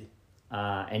 What frothy?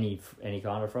 Any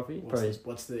kind of frothy. Probably.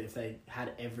 If they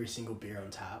had every single beer on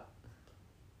tap,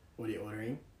 what are you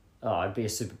ordering? Oh, I'd be a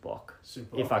super block.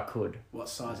 Super. If I could. What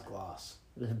size glass?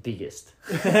 The biggest.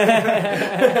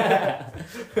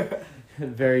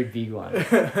 Very big one.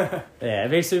 Yeah, a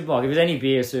big super block. If there's any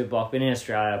beer, super block. But in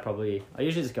Australia, I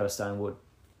usually just go to Stonewood.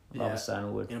 I love a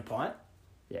Stonewood. In a pint?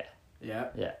 Yeah. Yeah?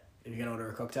 Yeah. If you're going to order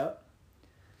a cocktail?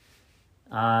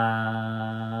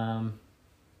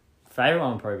 Favorite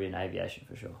one would probably be an aviation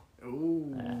for sure.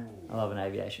 Ooh. Yeah, I love an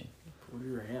aviation. Pulled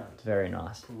you around. It's very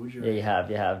nice. Pulled you Yeah, around.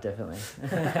 you have definitely.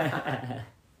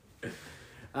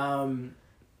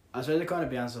 I suppose it kind of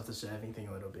bounces off the surfing thing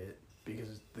a little bit because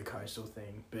it's the coastal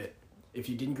thing. But if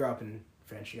you didn't grow up in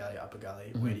Frenchy Gully, Upper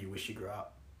Gully, where do you wish you grew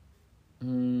up? I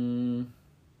don't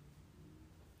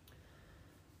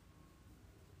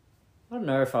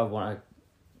know if I want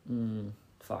to.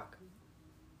 Fuck.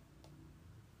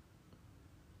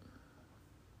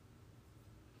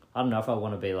 I don't know if I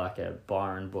want to be like a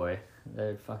Byron boy.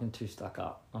 They're fucking too stuck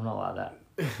up. I'm not like that.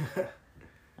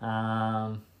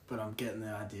 But I'm getting the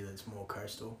idea that it's more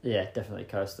coastal. Yeah, definitely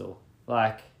coastal.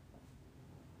 Like,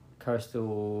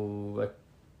 coastal, like,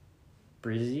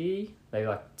 Brizzy? Maybe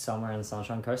like somewhere in the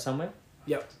Sunshine Coast somewhere?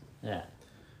 Yep. Yeah.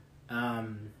 Do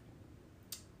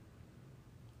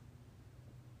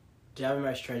you have a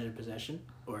most treasured possession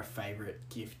or a favourite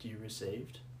gift you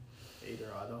received? Either,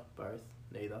 both,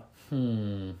 neither.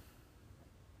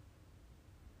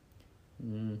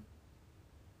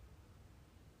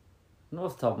 Not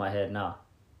off the top of my head, no.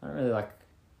 I don't really like...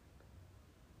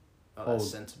 Oh,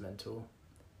 that's sentimental.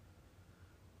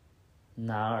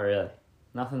 No, not really.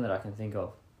 Nothing that I can think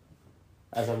of.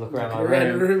 As I look around my Look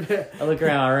around room. the room. I look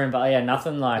around my room, but yeah,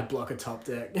 nothing A like... block of Top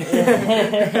Deck.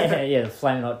 Yeah, the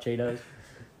flaming hot Cheetos.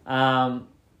 No,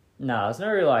 it's not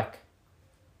really like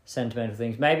sentimental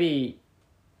things. Maybe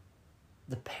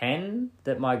the pen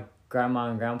that my grandma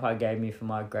and grandpa gave me for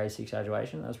my grade 6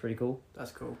 graduation. That was pretty cool.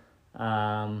 That's cool.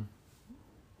 I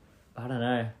don't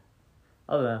know.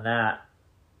 Other than that,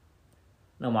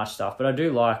 not much stuff. But I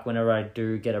do like whenever I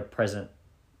do get a present,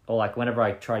 or like whenever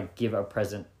I try to give a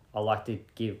present, I like to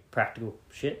give practical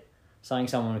shit. Something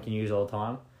someone can use all the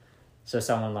time. So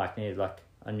someone like needed like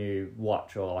a new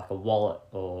watch or like a wallet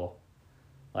or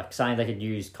like something they could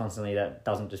use constantly that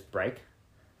doesn't just break.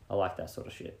 I like that sort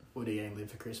of shit. What are you going to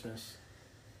live for Christmas?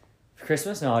 For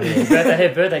Christmas? No idea.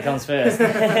 Birthday comes first.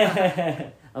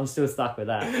 I'm still stuck with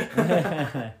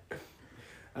that.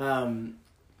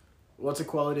 What's a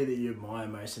quality that you admire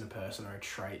most in a person or a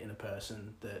trait in a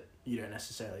person that you don't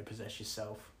necessarily possess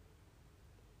yourself?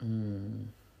 That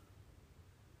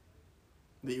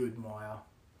you admire?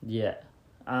 Yeah.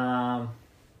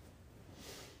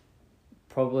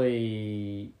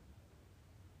 Probably...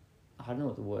 I don't know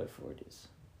what the word for it is.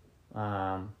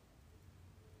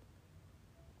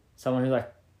 Someone who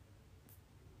like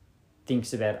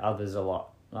thinks about others a lot.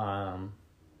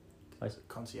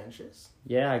 Conscientious?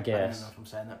 Yeah, I I don't guess. know if I'm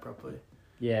saying that properly.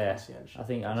 Yeah, conscientious. I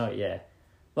think I know. Yeah,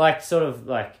 like sort of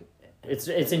like it's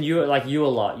in you like you a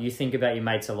lot. You think about your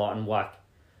mates a lot and like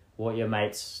what your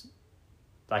mates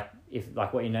like if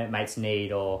like what your mates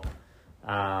need or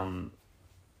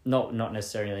not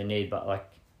necessarily need, but like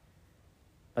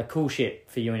cool shit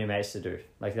for you and your mates to do.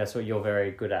 Like that's what you're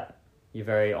very good at. You're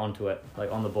very onto it,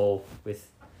 like on the ball with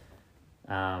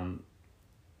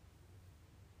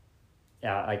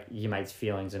like your mates'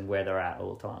 feelings and where they're at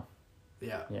all the time.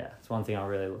 Yeah. Yeah, it's one thing I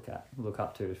really look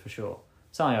up to for sure.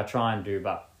 Something I try and do,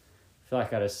 but I feel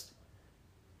like I just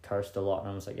coast a lot, and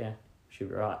I'm just like, yeah, should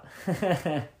be right.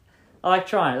 I like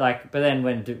trying, like, but then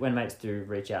when mates do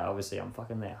reach out, obviously I'm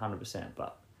fucking there 100%.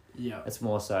 But Yeah. it's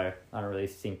more so I don't really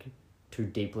think too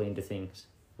deeply into things,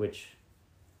 which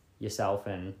yourself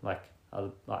and like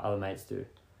other mates do,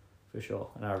 for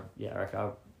sure. And I reckon I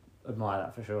admire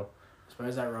that for sure. I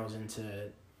suppose that rolls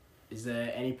into, is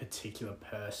there any particular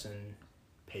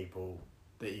people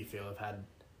that you feel have had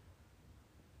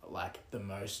like the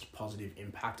most positive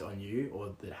impact on you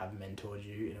or that have mentored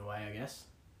you in a way, I guess?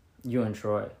 You and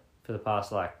Troy for the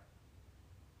past like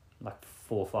 4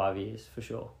 or 5 years for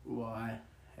sure. Why?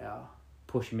 How?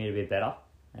 Pushing me to be better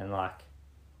and like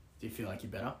Do you feel like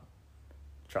you're better?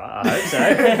 try. I hope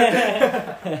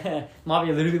so. Might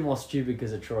be a little bit more stupid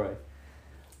because of Troy.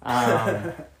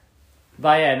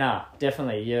 But yeah, nah,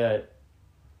 definitely.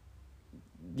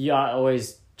 You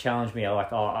always challenge me.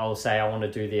 I'll say I want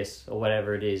to do this or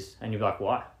whatever it is, and you'll be like,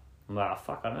 "Why?" I'm like, "Oh,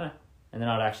 fuck, I don't know." And then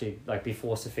I'd actually like be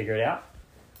forced to figure it out,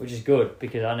 which is good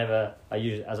because I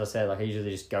usually, as I said, like I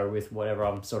usually just go with whatever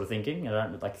I'm sort of thinking. I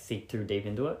don't like think too deep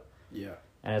into it. Yeah.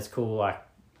 And it's cool, like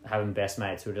having best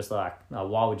mates who are just like, "No,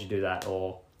 why would you do that?"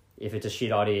 Or if it's a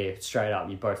shit idea, straight up,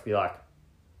 you both be like,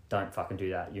 "Don't fucking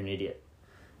do that. You're an idiot."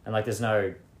 And like, there's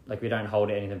no like we don't hold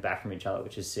anything back from each other,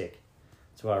 which is sick.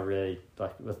 That's what I really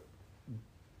like.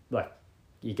 Like,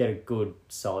 you get a good,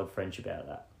 solid friendship out of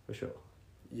that for sure.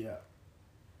 Yeah.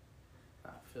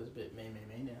 Feels a bit me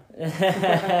now.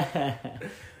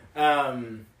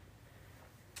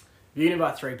 You can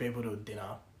invite 3 people to a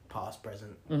dinner, past,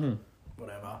 present,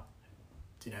 whatever.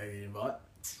 Do you know who you'd invite?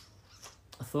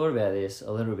 I thought about this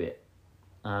a little bit.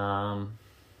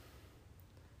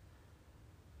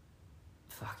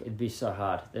 Fuck, it'd be so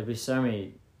hard. There'd be so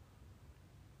many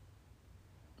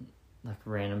like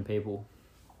random people.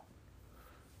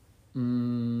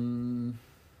 Always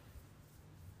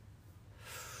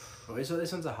thought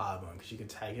this one's a hard one because you could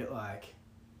take it like,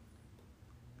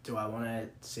 do I want to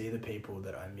see the people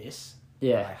that I miss?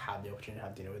 Yeah. I have the opportunity to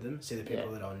have dinner with them. See the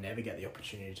people that I'll never get the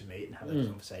opportunity to meet and have those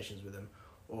conversations with them,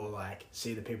 or like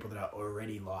see the people that I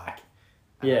already like.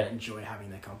 And I enjoy having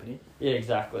their company. Yeah,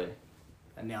 exactly.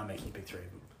 And now I'm making you pick 3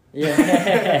 of them.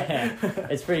 Yeah,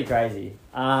 it's pretty crazy.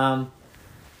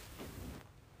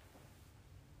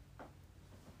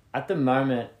 At the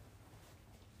moment,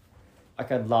 like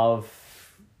I'd love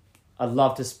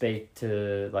to speak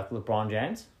to like LeBron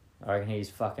James. I reckon he's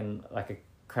fucking like a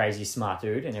crazy smart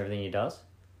dude in everything he does.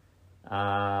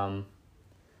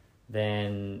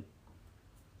 Then,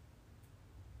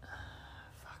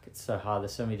 fuck, it's so hard.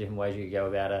 There's so many different ways you could go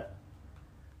about it.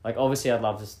 Like obviously, I'd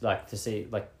love to see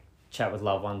chat with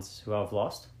loved ones who I've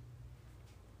lost,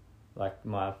 like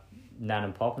my nan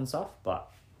and pop and stuff,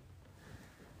 but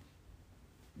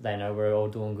they know we're all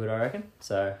doing good, I reckon.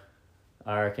 So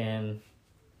I reckon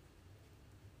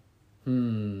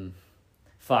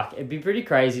fuck, it'd be pretty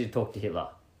crazy to talk to Hitler.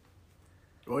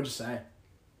 What would you say?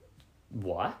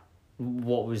 Why?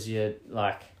 What was your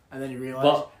like? And then you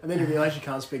realise you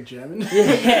can't speak German.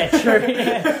 Yeah, true.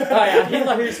 Yeah. Oh yeah,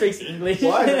 Hitler who speaks English.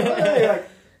 Why? You're like,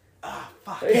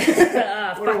 fuck.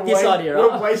 Fuck this idea,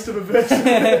 What right? a waste of a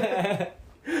person.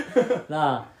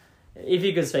 Nah, if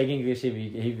he could speak English, he'd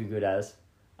be good as.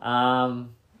 I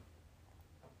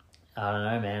don't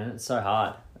know, man. It's so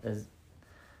hard. It's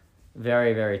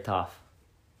very, very tough.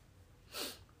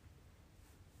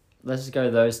 Let's just go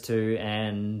those 2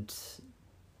 and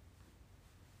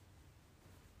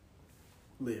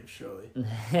Live, surely.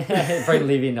 bring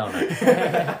Liv in on it.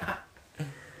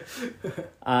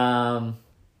 I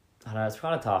don't know. It's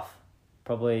kind of tough.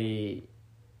 Probably.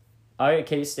 It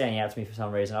keeps standing out to me for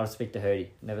some reason. I would speak to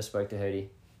Hurdy. Never spoke to Hurdy.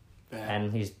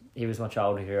 And he was my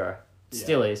childhood hero.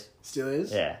 Still is. Still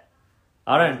is? Yeah.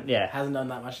 I don't. Yeah. Hasn't done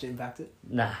that much to impact it?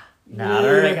 Nah. I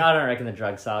don't reckon the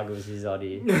drug saga was his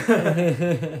idea.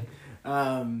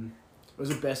 What was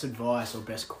the best advice or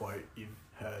best quote you've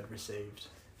heard received?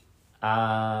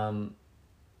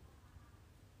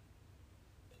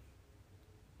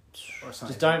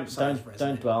 Just don't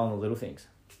dwell on the little things,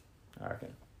 I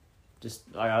reckon. Just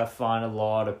I find a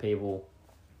lot of people,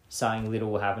 something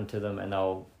little will happen to them and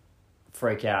they'll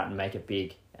freak out and make it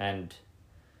big and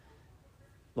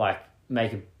like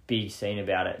make a big scene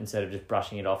about it instead of just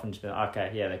brushing it off and just being like,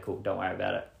 okay, yeah, they're cool, don't worry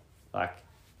about it. Like,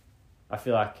 I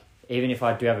feel like even if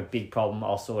I do have a big problem,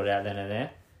 I'll sort it out then and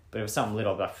there. But if it's something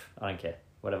little, I'll be like, I don't care,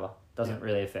 whatever. Doesn't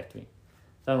really affect me.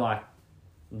 Don't like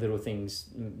little things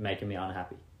making me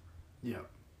unhappy. Yeah.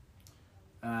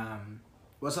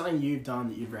 What's something you've done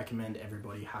that you'd recommend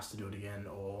everybody has to do it again,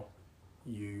 or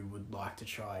you would like to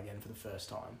try again for the first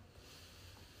time?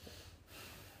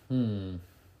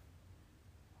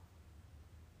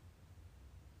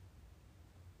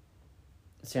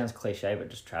 It sounds cliche, but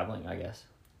just traveling, I guess.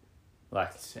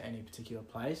 Like, To any particular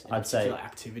place? I'd say particular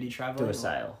activity traveling? do a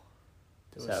sail.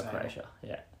 Do a Sail sail. Croatia,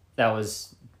 yeah. That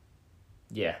was,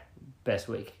 best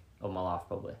week of my life,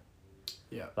 probably.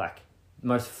 Yeah. Like,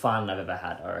 most fun I've ever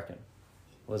had, I reckon,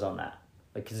 was on that.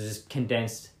 Like, because it just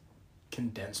condensed,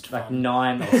 Condensed like,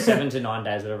 9 or 7 to 9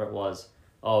 days, whatever it was,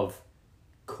 of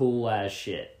cool as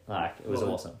shit. Like, it was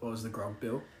awesome. What was the grog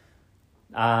bill?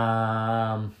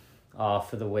 For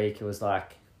the week, it was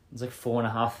like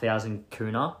 4,500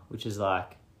 kuna, which is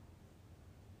like,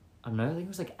 I don't know, I think it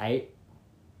was like $900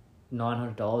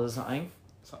 or something.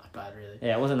 It's not that bad, really.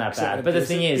 Yeah, it wasn't that Except bad. But the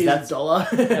thing is, that's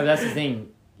 $1. yeah, but that's the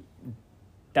thing.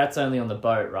 That's only on the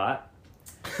boat, right?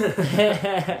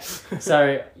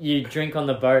 So you drink on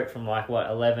the boat from like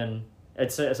 11.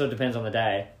 It sort of depends on the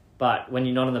day. But when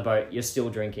you're not on the boat, you're still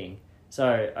drinking.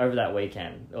 So over that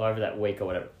weekend or over that week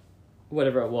or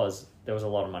whatever it was, there was a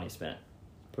lot of money spent.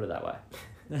 Put it that way.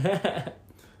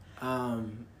 I'll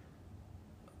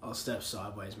step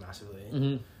sideways massively.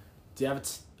 Mm-hmm. Do you have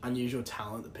unusual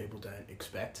talent that people don't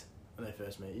expect when they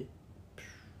first meet you?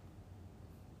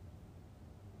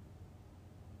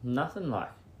 Nothing like,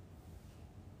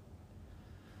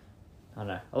 I don't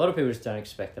know. A lot of people just don't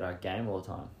expect that I game all the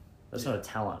time. That's not a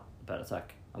talent, but it's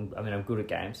like I'm good at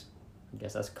games. I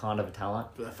guess that's kind of a talent.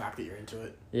 But the fact that you're into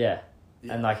it. Yeah.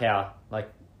 Yeah. And like how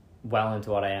well into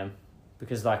what I am,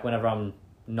 because like whenever I'm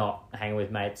not hanging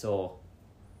with mates or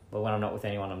when I'm not with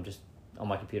anyone, I'm just on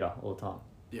my computer all the time.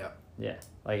 Yeah. Yeah.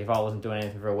 Like if I wasn't doing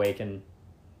anything for a week and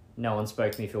no one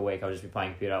spoke to me for a week, I'd just be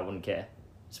playing computer. I wouldn't care.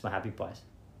 It's my happy place.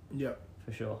 Yep.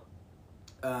 For sure.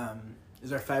 Is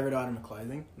there a favourite item of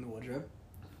clothing in the wardrobe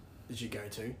that you go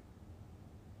to?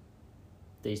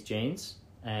 These jeans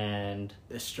and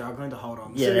They're struggling to hold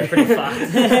on. yeah, they're pretty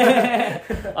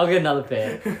fucked. I'll get another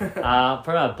pair.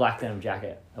 Probably a black denim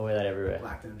jacket. I wear that everywhere.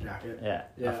 Black denim jacket. Yeah,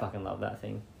 I Yeah. fucking love that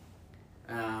thing.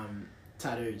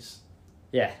 Tattoos.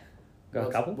 Yeah, got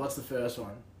a couple. What's the first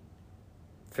one?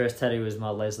 First tattoo was my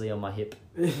Leslie on my hip.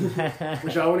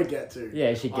 Which I want to get to.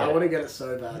 Yeah, you should get I it. want to get it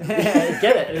so bad.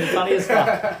 Get it. It's funny as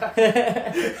fuck.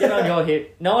 Get on your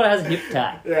hip. No one has a hip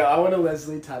tat. Yeah, I want a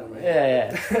Leslie tat on my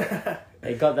Yeah, head.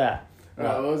 Hey, got that.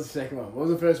 Alright, what was the second one? What was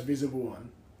the first visible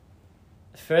one?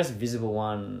 The first visible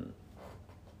one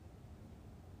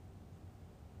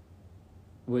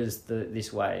was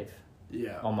this wave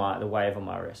Yeah. on the wave on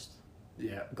my wrist.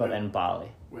 Yeah. Got that in Bali.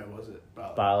 Where was it?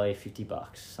 Bali,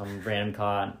 $50. Some random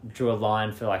car drew a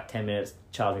line for like 10 minutes,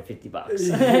 charged me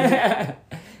 $50.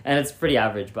 And it's pretty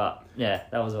average, but yeah,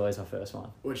 that was always my first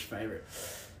one. Which favourite?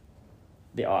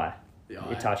 The eye. The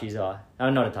eye. Itachi's eye. No,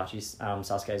 not Itachi's.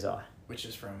 Sasuke's eye. Which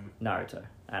is from... Naruto.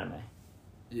 Anime.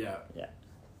 Yeah. Yeah.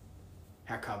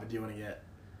 How covered do you want to get?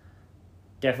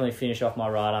 Definitely finish off my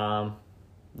right arm,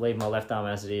 leave my left arm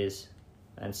as it is,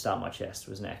 and start my chest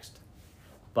was next.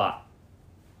 But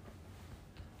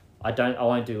I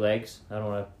won't do legs. I don't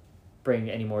want to bring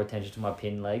any more attention to my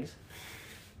pin legs.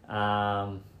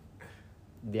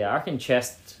 Yeah, I reckon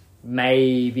chest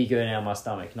maybe go down my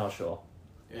stomach, not sure.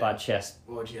 Yeah. But chest,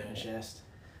 What would you get in chest?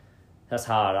 that's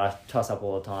hard. I toss up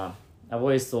all the time. I've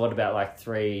always thought about like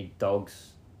 3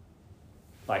 dogs,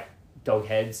 like dog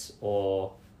heads,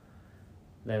 or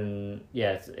then,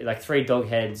 yeah, it's like 3 dog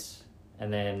heads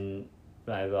and then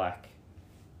maybe like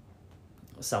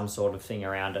some sort of thing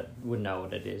around it. Wouldn't know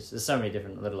what it is. There's so many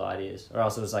different little ideas. Or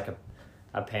else it was like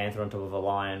a panther on top of a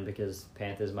lion, because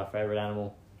panther's my favourite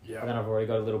animal. Yeah. And then I've already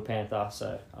got a little panther,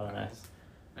 so I don't know.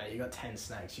 Mate, you got 10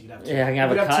 snakes. You could have 2. Yeah, I can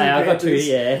have you a could cut. have I've got 2, panthers.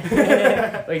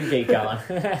 yeah. We can keep going.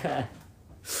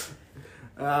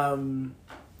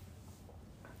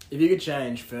 If you could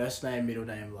change first name, middle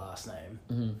name, last name,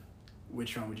 Mm-hmm.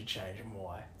 which one would you change and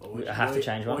why? Or would I have to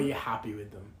change one? Or are you happy with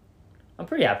them? I'm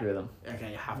pretty happy with them.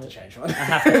 Okay, you have to change one. I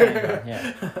have to change one,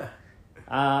 yeah.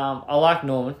 I like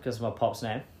Norman because of my pop's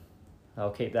name.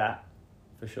 I'll keep that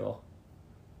for sure.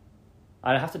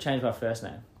 I'd have to change my first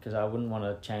name because I wouldn't want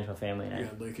to change my family name. Yeah,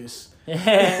 Lucas.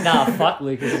 Nah, fuck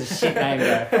Lucas. It's a shit name,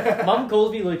 bro. Mum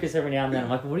calls me Lucas every now and then. I'm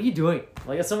like, what are you doing?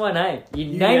 Like, that's not my name. You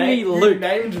named me Luke. You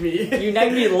named me. You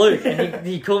named me Luke, and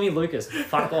you call me Lucas.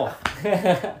 Fuck off.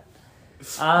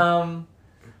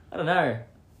 I don't know.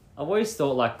 I've always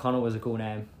thought like Connor was a cool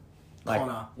name. Like,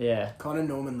 Connor. Yeah. Connor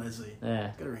Norman Leslie.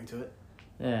 Yeah. Got a ring to it.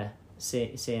 Yeah.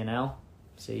 CNL.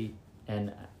 CNL.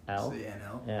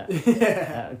 CNL.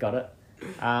 Yeah. Got it.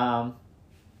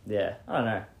 Yeah. I don't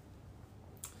know.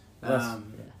 Yeah.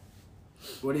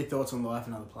 What are your thoughts on life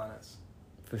on other planets?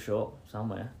 For sure.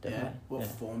 Somewhere. Definitely. Yeah. What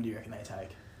form do you reckon they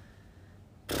take?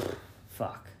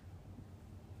 Fuck.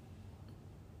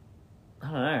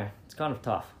 I don't know. It's kind of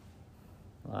tough.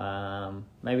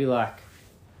 Maybe like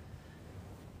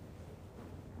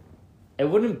it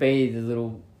wouldn't be the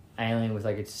little alien with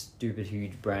like a stupid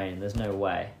huge brain. There's no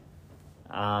way.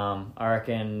 I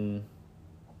reckon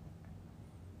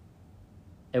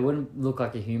it wouldn't look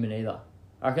like a human either.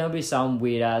 I reckon it'll be some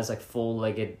weird ass like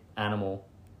 4-legged animal.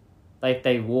 Like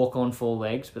they walk on 4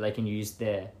 legs, but they can use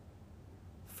their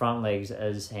front legs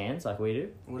as hands, like we do.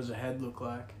 What does a head look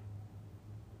like?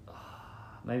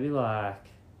 Maybe like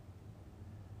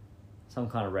some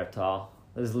kind of reptile.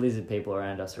 There's lizard people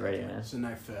around us already, Okay, man. So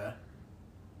no fur.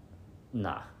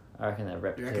 Nah, I reckon they're Do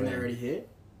reptilian. you reckon they're already here?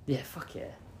 Yeah, fuck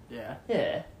yeah. Yeah.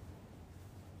 Yeah.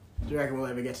 Do you reckon we'll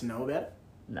ever get to know about it?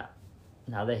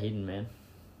 Nah, they're hidden, man.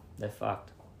 They're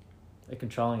fucked. They're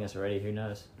controlling us already, who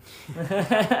knows?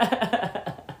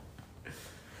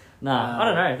 Nah, I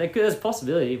don't know. There's a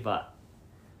possibility, but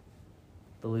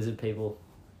the lizard people,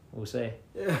 we'll see.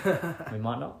 We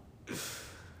might not.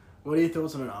 What are your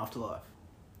thoughts on an afterlife?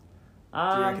 Do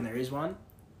you reckon there is one?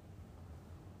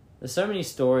 There's so many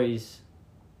stories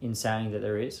in saying that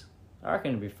there is. I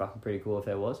reckon it'd be fucking pretty cool if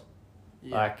there was.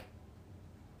 Yeah. Like,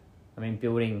 I mean,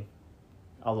 building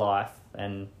a life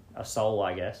and a soul,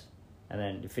 I guess, and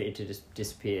then for it to just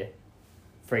disappear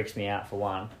freaks me out for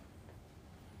one.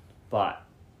 But,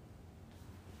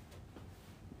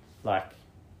 like,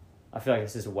 I feel like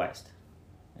it's just a waste.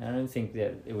 And I don't think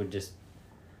that it would just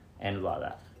end like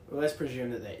that. Well, let's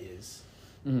presume that there is.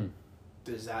 Mm-hmm.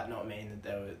 Does that not mean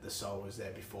that the soul was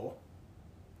there before?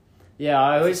 Yeah,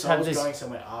 I If always the have soul was this... going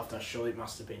somewhere after, surely it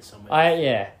must have been somewhere.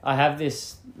 I have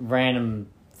this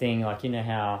random thing, like, you know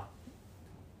how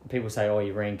people say, oh,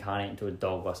 you reincarnate into a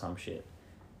dog or some shit.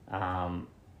 I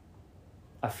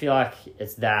feel like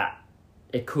it's that.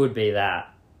 It could be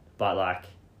that, but like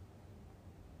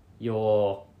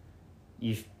you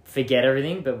forget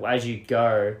everything, but as you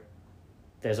go,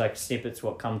 there's like snippets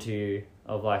what come to you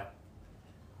of like,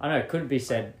 I don't know, it could be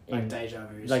said like in deja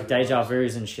vu. like deja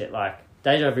vus and shit. Like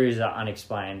deja vus are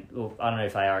unexplained. Well, I don't know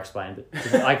if they are explained,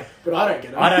 but like but I don't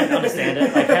get it. I don't understand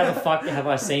it. Like, how the fuck have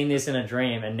I seen this in a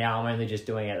dream and now I'm only just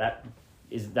doing it?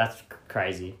 That's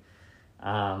crazy.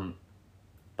 But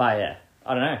yeah,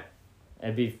 I don't know.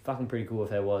 It'd be fucking pretty cool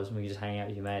if there was, and we could just hang out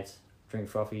with your mates, drink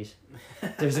frothies,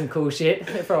 do some cool shit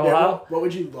for a while. What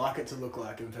would you like it to look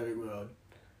like in a perfect world?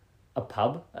 A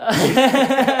pub? No,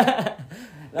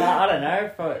 I don't know.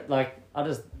 I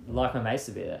just like my mates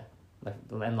to be there, like,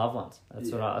 and loved ones.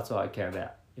 That's what I care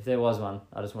about. If there was one,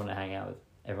 I just want to hang out with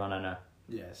everyone I know.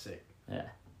 Yeah, sick. Yeah.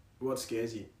 What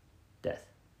scares you? Death.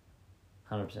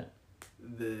 100%.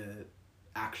 The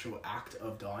actual act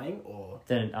of dying, or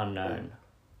Then unknown.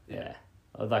 Yeah.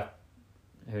 Or like,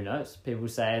 who knows? People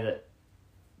say that,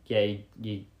 yeah,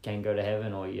 you can go to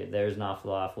heaven or there is an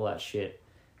afterlife, all that shit.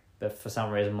 But for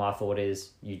some reason, my thought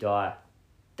is you die,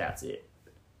 that's it.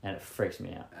 And it freaks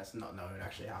me out. that's not knowing it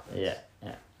actually happens. Yeah. Do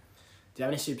you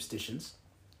have any superstitions?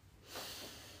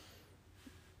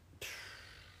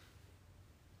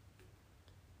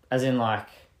 As in, like,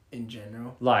 In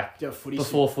general? like Do you have footy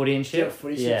before footy and Do you shit? have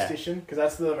footy Yeah. superstition? Because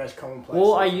that's the most commonplace.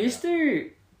 Well,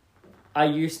 thing. I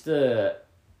used to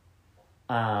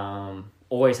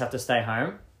always have to stay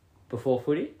home before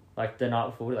footy, like the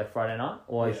night before, like Friday night.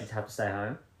 Always used to have to stay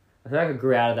home. I feel like I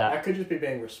grew out of that. That could just be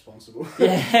being responsible.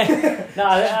 Yeah. No,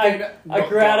 I Not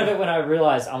grew out of dumb. it when I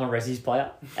realised I'm a Resi's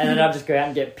player. And then I'd just go out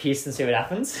and get pissed and see what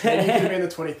happens. Then you could have been the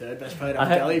 23rd best player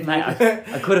I at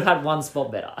Galley. could have had one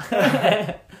spot better.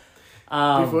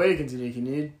 Before you continue, can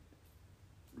you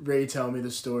retell me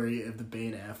the story of the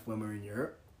BNF when we were in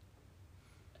Europe?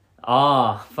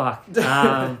 Oh, fuck.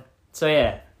 So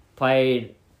yeah,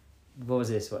 played, what was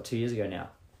this, 2 years ago now?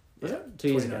 Was it? 2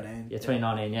 years ago. 2019. Yeah,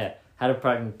 2019, yeah. Had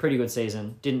a pretty good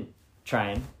season. Didn't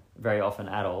train very often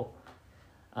at all.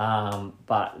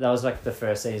 But that was like the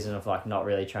first season of like not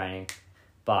really training.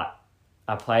 But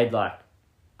I played like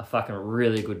a fucking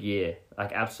really good year.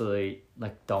 Like absolutely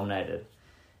like dominated.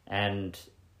 And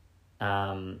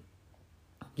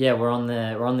yeah, we're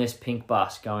on this pink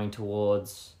bus going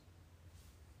towards.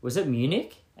 Was it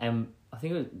Munich? And I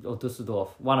think it was or Dusseldorf,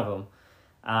 one of them.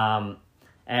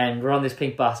 And we're on this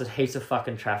pink bus. There's heaps of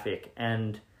fucking traffic,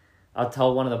 and I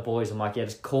told one of the boys, I'm like, yeah,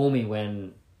 just call me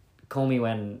when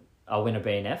I win a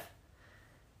BNF,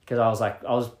 because I was like,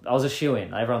 I was a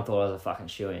shoo-in. Everyone thought I was a fucking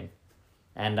shoo-in,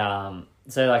 and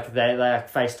so like they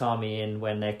like FaceTime me in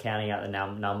when they're counting out the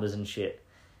numbers and shit,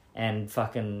 and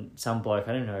fucking some bloke,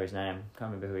 I don't know his name,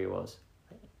 can't remember who he was,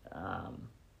 I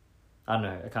don't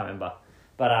know, I can't remember,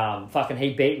 but fucking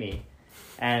he beat me,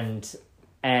 and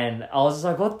I was just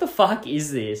like, what the fuck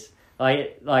is this?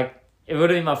 Like it would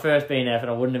have been my first BNF and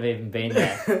I wouldn't have even been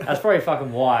there. That's probably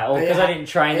fucking why. Or because I didn't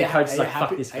train, the coach was like,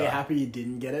 fuck this guy. Are you happy you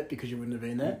didn't get it because you wouldn't have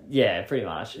been there? Yeah, pretty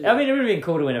much. Yeah. I mean, it would have been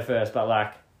cool to win it first, but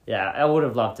like, yeah, I would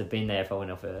have loved to have been there if I win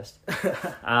it first.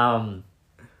 But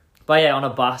yeah, on a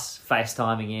bus,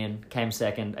 FaceTiming in, came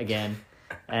second again.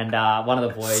 And one of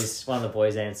the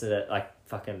boys answered it, like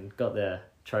fucking got the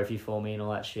trophy for me and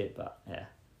all that shit. But yeah,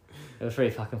 it was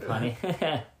pretty fucking funny.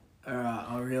 Alright,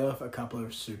 I'll reel off a couple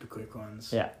of super quick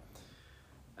ones. Yeah.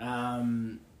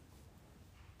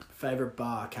 Favorite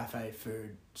bar, cafe,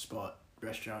 food, spot,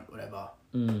 restaurant, whatever.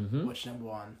 Mm-hmm. What's number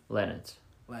one? Leonard's.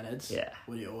 Leonard's? Yeah.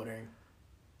 What are you ordering?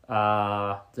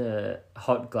 The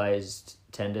hot glazed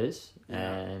tenders, Yeah.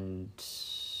 and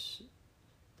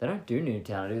they don't do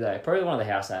Newtown, do they? Probably one of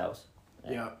the house ales.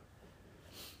 Yeah.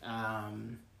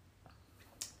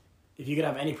 If you could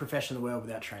have any profession in the world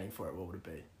without training for it, what would it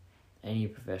be? Any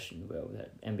profession well with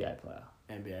that NBA player.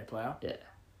 NBA player? Yeah,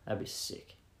 that'd be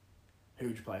sick. Who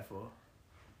would you play for?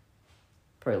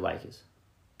 Probably Lakers.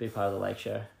 Be part of the Lake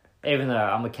Show. Even though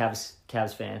I'm a Cavs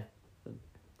fan,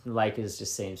 the Lakers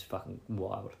just seems fucking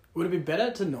wild. Would it be better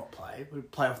to not play? Would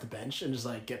it play off the bench and just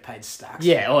like get paid stacks?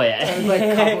 Yeah, oh yeah. Every, like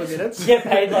a couple of minutes. Get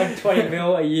paid like 20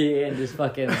 mil a year and just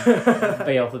fucking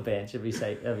be off the bench. It'd be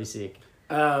sick. That'd be sick.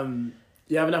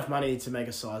 You have enough money to make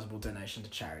a sizable donation to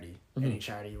charity. Mm-hmm. Any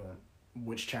charity you want.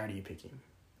 Which charity are you picking?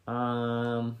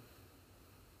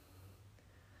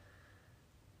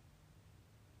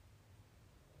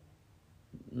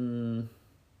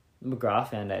 McGrath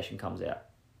Foundation comes out.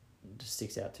 It just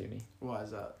sticks out to me. Why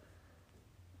is that?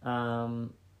 I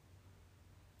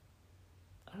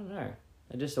don't know.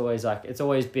 It just always it's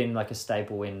always been like a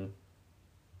staple in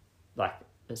like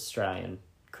Australian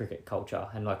cricket culture,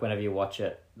 and like whenever you watch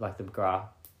it, like the McGrath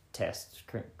test,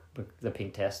 the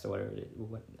pink test or whatever it is,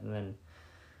 and then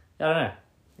I don't know.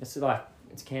 It's like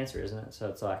it's cancer, isn't it? So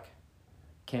it's like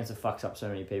cancer fucks up so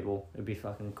many people. It'd be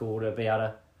fucking cool to be able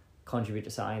to contribute to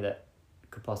something that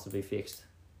could possibly be fixed.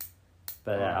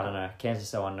 But I don't know. Cancer's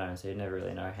so unknown, so you never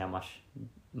really know how much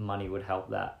money would help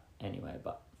that anyway.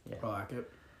 But yeah, I like it.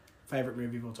 Favorite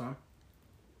movie of all time?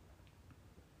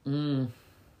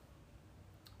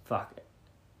 Fuck it.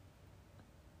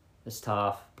 It's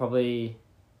tough. Probably.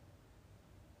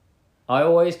 I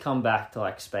always come back to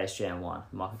like Space Jam 1,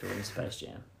 Michael Jordan's Space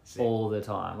Jam, all the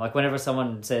time. Like whenever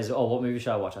someone says, "Oh, what movie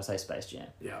should I watch?" I say Space Jam.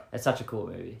 Yeah. It's such a cool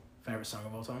movie. Favorite song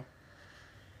of all time?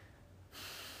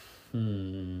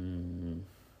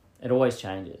 It always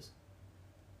changes.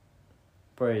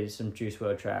 Probably some Juice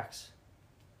WRLD tracks.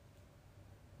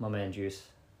 My man Juice,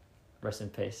 rest in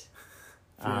peace.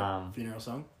 Funeral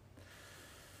song?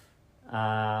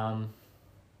 I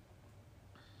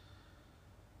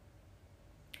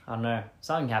don't know.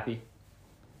 Something happy.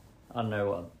 I don't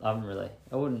know what.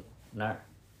 I wouldn't know.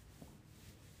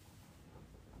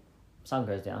 Sun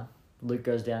goes down. Luke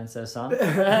goes down instead of sun.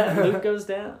 Luke goes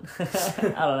down.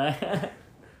 I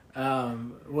don't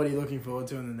know. What are you looking forward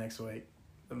to in the next week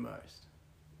the most?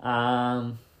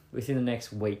 Within the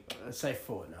next week. Let's say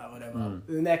fortnight, whatever.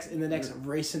 In the next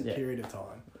recent period of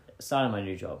time. Starting my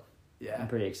new job. Yeah. I'm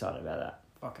pretty excited about that.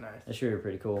 Fucking oath. It's really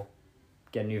pretty cool.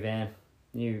 Get a new van,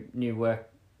 new work,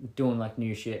 doing like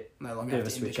new shit. No longer Bit have of a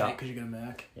to switch indicate up. because you're going to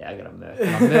merc. Yeah, I got a merc.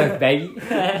 I'm a merc, baby.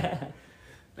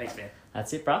 Thanks, man.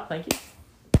 That's it, bro. Thank you.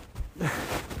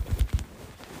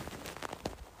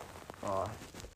 Oh,